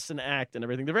dress and act and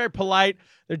everything. They're very polite.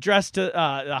 They're dressed to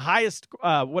the highest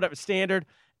whatever standard.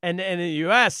 And in the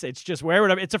U.S., it's just wear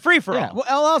whatever. It's a free-for-all. Yeah. Well,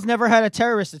 El Al's never had a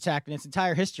terrorist attack in its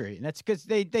entire history, and that's because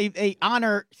they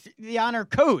honor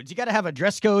codes. You got to have a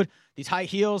dress code. These high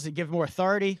heels, they give more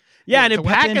authority. Yeah, and in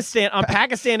Pakistan, on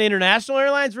Pakistan International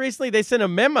Airlines recently, they sent a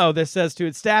memo that says to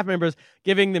its staff members,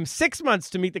 giving them 6 months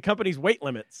to meet the company's weight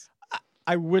limits.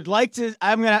 I would like to.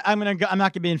 I'm not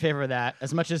gonna be in favor of that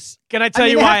as much as. Can I tell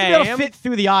you why I am? Fit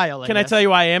through the aisle. Can I tell you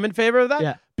why I am in favor of that?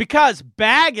 Yeah. Because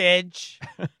baggage,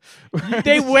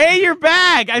 they weigh your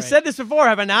bag. I've said this before,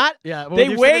 have I not? Yeah. Well,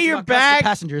 they weigh your bag.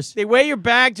 Passengers. They weigh your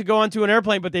bag to go onto an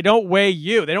airplane, but they don't weigh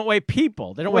you. They don't weigh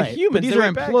people. They don't weigh humans. But these are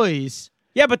employees.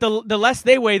 Yeah, but the less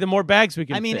they weigh, the more bags we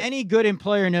can. I mean, fit. any good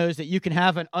employer knows that you can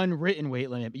have an unwritten weight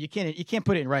limit, but you can't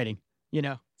put it in writing. You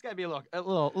know, it's got to be a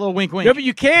little wink, wink. No, but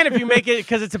you can if you make it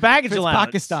because it's a baggage If it's allowance.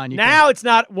 Pakistan, you now it's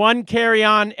not one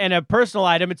carry-on and a personal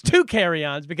item; it's 2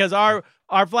 carry-ons because our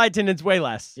flight attendant's way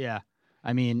less. Yeah.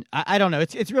 I mean, I don't know.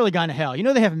 It's really gone to hell. You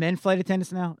know they have men flight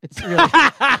attendants now? It's really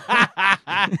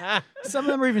some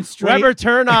of them are even straight. Weber,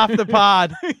 turn off the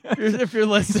pod if you're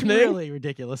listening. It's really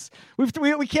ridiculous. We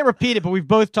can't repeat it, but we've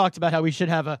both talked about how we should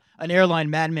have an airline,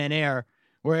 Madman Air,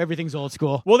 where everything's old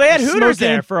school. Well, they had Smoking. Hooters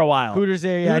there for a while. Hooters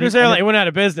there, yeah. Hooters Airline went out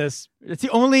of business. It's the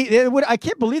only. I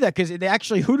can't believe that because they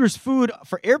actually Hooters food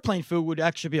for airplane food would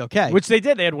actually be okay. Which they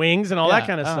did. They had wings and all that Yeah.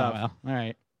 kind of Oh, stuff. well, all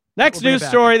right. Next We'll bring it news back.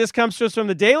 story. This comes to us from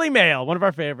the Daily Mail, one of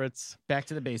our favorites. Back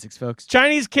to the basics, folks.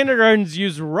 Chinese kindergartens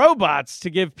use robots to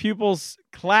give pupils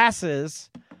classes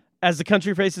as the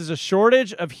country faces a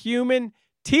shortage of human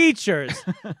teachers.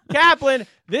 Kaplan,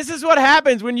 this is what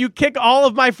happens when you kick all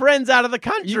of my friends out of the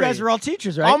country. You guys are all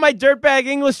teachers, right? All my dirtbag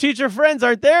English teacher friends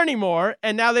aren't there anymore,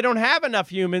 and now they don't have enough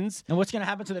humans. and what's going to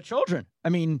happen to the children? I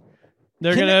mean,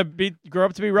 They're going to grow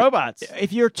up to be robots.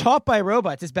 if you're taught by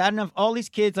robots, it's bad enough. All these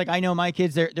kids, like I know my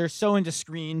kids, they're so into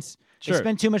screens. Sure. They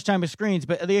spend too much time with screens,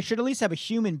 but they should at least have a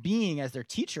human being as their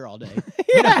teacher all day.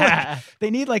 Yeah. They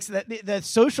need like the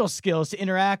social skills to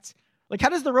interact. Like, how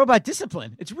does the robot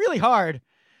discipline? It's really hard.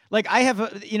 Like I have,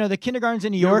 the kindergartens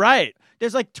in New York. You're right.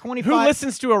 There's like 25. Who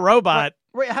listens to a robot?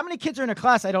 Right, how many kids are in a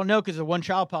class? I don't know because of one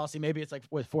child policy. Maybe it's like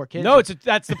with 4 kids. No,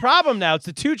 that's the problem now. It's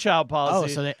the 2-child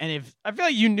policy. so if I feel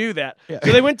like you knew that. Yeah.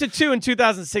 So they went to 2 in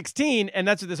 2016, and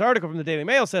that's what this article from the Daily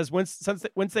Mail says. Once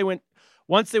they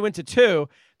went to 2,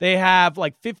 they have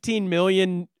like 15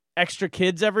 million extra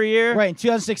kids every year. right in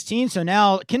 2016, so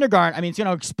now kindergarten. I mean, it's going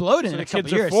to explode in So a the couple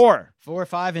kids years. are 4 or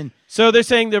 5, and So they're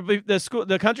saying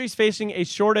the country's facing a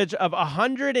shortage of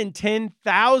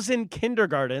 110,000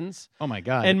 kindergartens oh my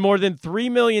god, and more than 3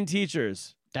 million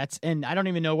teachers. and I don't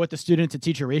even know what the student to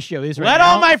teacher ratio is right Let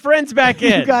now. all my friends back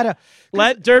in. You gotta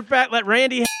let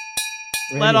Randy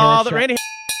let Randy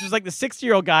was like the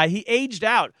 60-year-old guy. He aged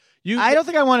out. I don't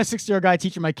think I want a 60-year-old guy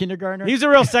teaching my kindergartner. He's a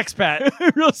real sex pat.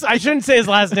 I shouldn't say his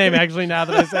last name, actually, now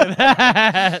that I say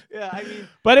that. yeah, I mean,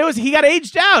 But he got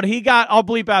aged out. I'll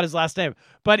bleep out his last name.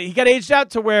 But he got aged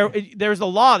out to where there's a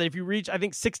law that if you reach, I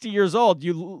think, 60 years old,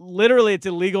 it's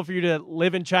illegal for you to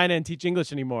live in China and teach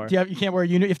English anymore. you can't wear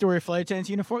you have to wear a flight attendant's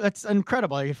uniform. That's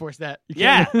incredible. You can force that. You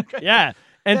Yeah, can't- yeah.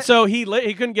 And so he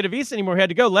couldn't get a visa anymore. He had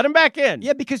to go. Let him back in.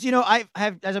 Yeah, because I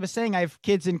have, as I was saying, I have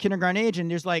kids in kindergarten age, and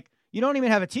there's like you don't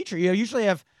even have a teacher. You usually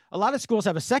have a lot of schools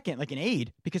have a second, like an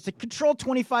aide, because to control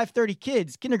 25, 30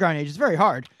 kids kindergarten age is very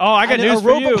hard. Oh, I got And news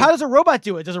for you. How does a robot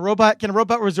do it? Can a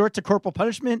robot resort to corporal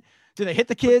punishment? Do they hit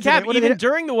the kids? Cap, What do they even do?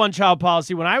 during the 1-child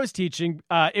policy, when I was teaching,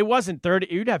 it wasn't 30.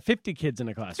 You'd have 50 kids in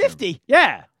a classroom. 50?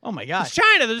 Yeah. Oh my It's gosh!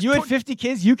 China. There's You had 50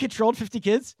 kids. You controlled 50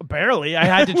 kids. barely. I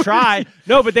had to try.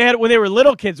 No, but when they were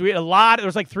little kids, we had a lot. There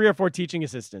was like 3 or 4 teaching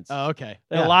assistants. Oh, okay.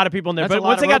 There were a lot of people in there. That's a But lot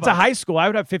once of I got to robots. high school, I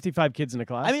would have 55 kids in a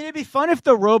class. I mean, it'd be fun if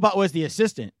the robot was the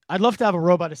assistant. I'd love to have a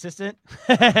robot assistant.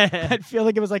 I'd feel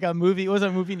like it was like a movie. It was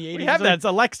a movie in the 80s. we have that. It's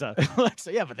Alexa.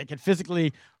 Alexa, yeah, but they could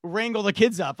physically wrangle the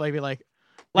kids up. Like, they Like,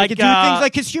 could do things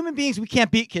like, because human beings, we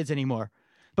can't beat kids anymore.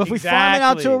 But if we farm it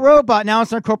out to Exactly. a robot, now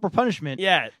it's not corporal punishment.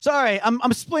 Yeah. Sorry, I'm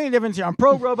splitting the difference here. I'm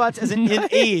pro robots as an Nice,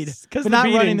 aid, 'cause but the not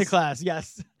running the beatings. class.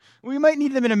 Yes. We might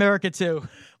need them in America, too.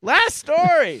 Last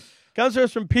story comes to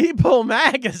us from People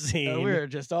Magazine. We're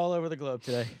just all over the globe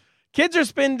today. Kids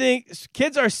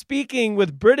are speaking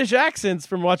with British accents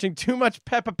from watching too much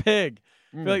Peppa Pig.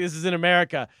 I feel like this is in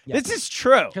America. Yeah. This is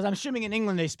true. Because I'm assuming in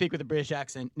England they speak with a British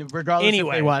accent, regardless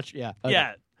Anyway. if they watch. Yeah. Okay.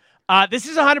 Yeah. This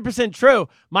is 100% true.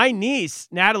 My niece,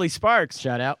 Natalie Sparks,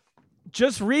 Shout out.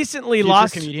 just recently Future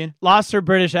comedian. lost her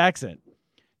British accent.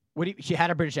 She had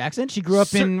a British accent? She grew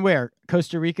up in where?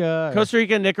 Costa Rica? Costa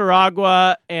Rica,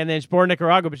 Nicaragua, and then she's born in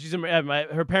Nicaragua, but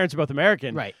her parents are both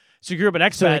American. Right. So she grew up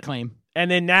an So they expat. claim.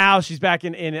 And then now she's back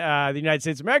in the United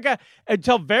States of America.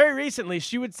 Until very recently,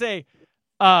 she would say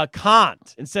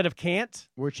can't instead of can't.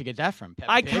 Where'd she get that from?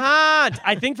 Peppa I Pig? can't.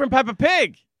 I think from Peppa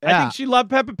Pig. I Yeah. think she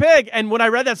loved Peppa Pig. And when I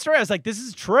read that story, I was like, this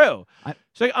is true. I-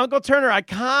 She's like, Uncle Turner, I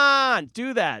can't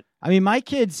do that. I mean, my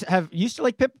kids used to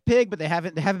like Peppa Pig, but they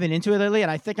haven't been into it lately. And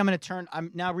I think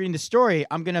I'm now reading the story.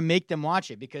 I'm gonna make them watch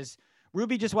it because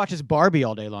Ruby just watches Barbie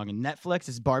all day long, and Netflix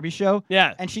is Barbie show.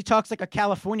 Yeah. And she talks like a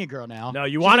California girl now. No,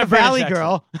 you She's want a a British Valley accent.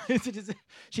 girl.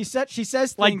 she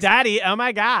says Like, things. Daddy, oh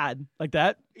my God. Like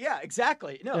that. Yeah,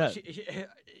 exactly. No, Yeah.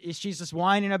 she's just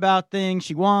whining about things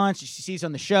she wants. She sees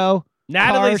on the show.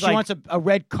 Natalie's She like- wants a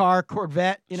red car,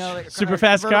 Corvette. Like a Super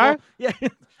fast car? Yeah.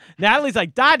 Natalie's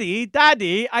like, Daddy,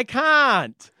 I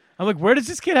can't. I'm like, where does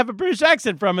this kid have a British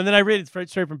accent from? And then I read it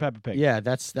straight from Peppa Pig. Yeah,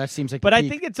 that seems like. But the I peak.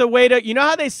 think it's a way to, you know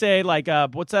how they say, like,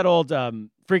 what's that old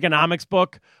Freakonomics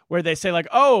book where they say like,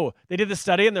 oh, they did the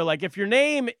study and they're like, if your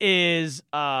name is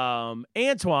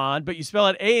Antoine, but you spell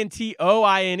it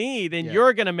Antoine, then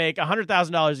you're going to make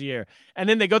 $100,000 a year. And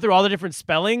then they go through all the different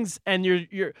spellings and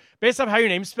you're based off how your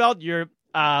name's spelled, your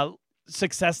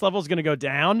success level is going to go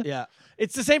down. Yeah.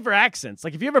 It's the same for accents.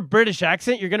 Like if you have a British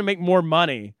accent, you're going to make more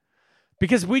money.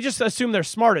 Because we just assume they're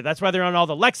smarter. That's why they're on all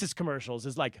the Lexus commercials.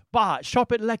 It's like,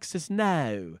 shop at Lexus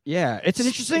now. Yeah, it's an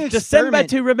interesting December experiment.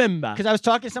 to remember. Because I was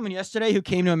talking to someone yesterday who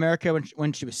came to America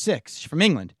when she was 6. She's from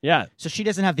England. Yeah. So she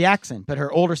doesn't have the accent, but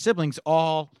her older siblings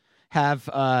all have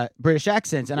British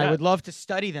accents. And I would love to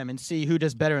study them and see who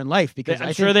does better in life. Because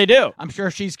I'm sure they do. I'm sure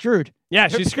she's screwed. Yeah,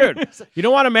 she's screwed. You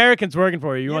don't want Americans working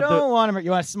for you. You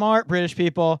want smart British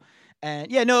people.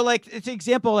 And like it's an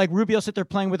example, like Ruby will sit there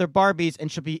playing with her Barbies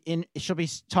and she'll be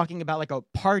talking about like a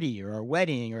party or a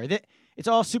wedding or it's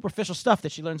all superficial stuff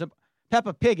that she learns.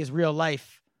 Peppa Pig is real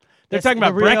life. They're talking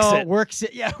about Brexit.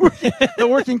 The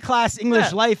working class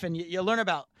English life, and you learn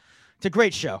about. It's a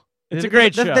great show. It's a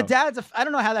great show. The dad's I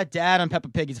don't know how that dad on Peppa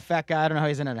Pig, he's a fat guy. I don't know how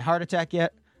he's in a heart attack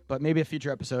yet, but maybe a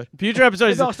future episode. Future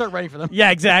episodes. Maybe I'll start writing for them.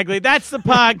 Yeah, exactly. That's the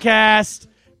podcast.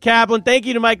 Kaplan, thank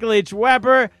you to Michael H.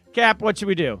 Weber. Cap, what should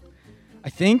we do? I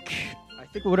think,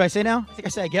 what do I say now? I think I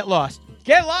say I get lost.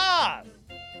 Get lost!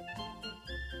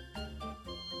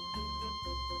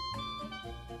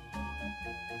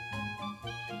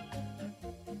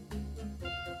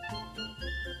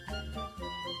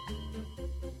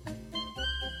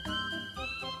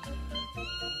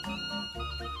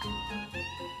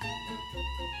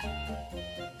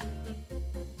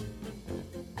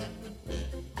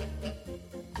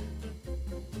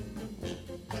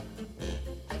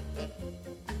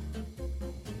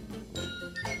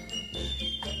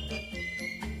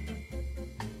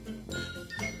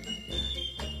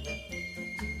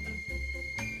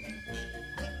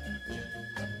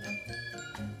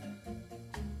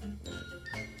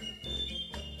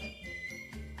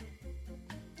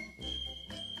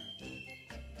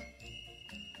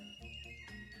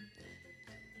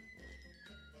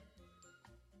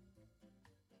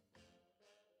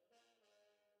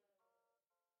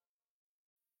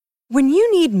 When you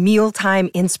need mealtime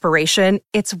inspiration,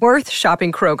 it's worth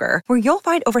shopping Kroger, where you'll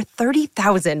find over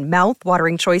 30,000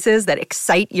 mouth-watering choices that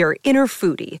excite your inner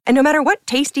foodie. And no matter what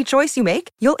tasty choice you make,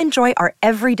 you'll enjoy our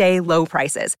everyday low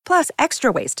prices, plus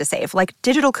extra ways to save, like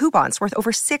digital coupons worth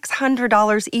over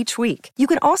 $600 each week. You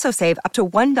can also save up to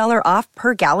 $1 off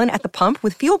per gallon at the pump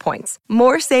with fuel points.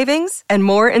 More savings and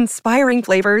more inspiring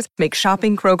flavors make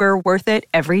shopping Kroger worth it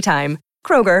every time.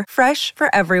 Kroger, fresh for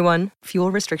everyone.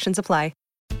 Fuel restrictions apply.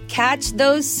 Catch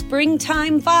those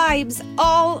springtime vibes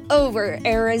all over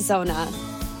Arizona.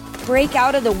 Break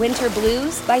out of the winter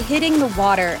blues by hitting the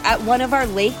water at one of our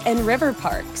lake and river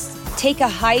parks. Take a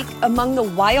hike among the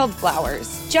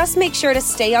wildflowers. Just make sure to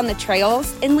stay on the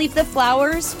trails and leave the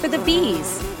flowers for the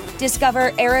bees.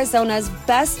 Discover Arizona's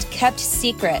best-kept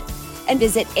secret and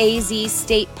visit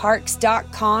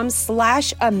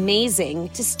azstateparks.com/amazing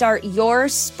to start your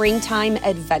springtime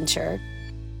adventure.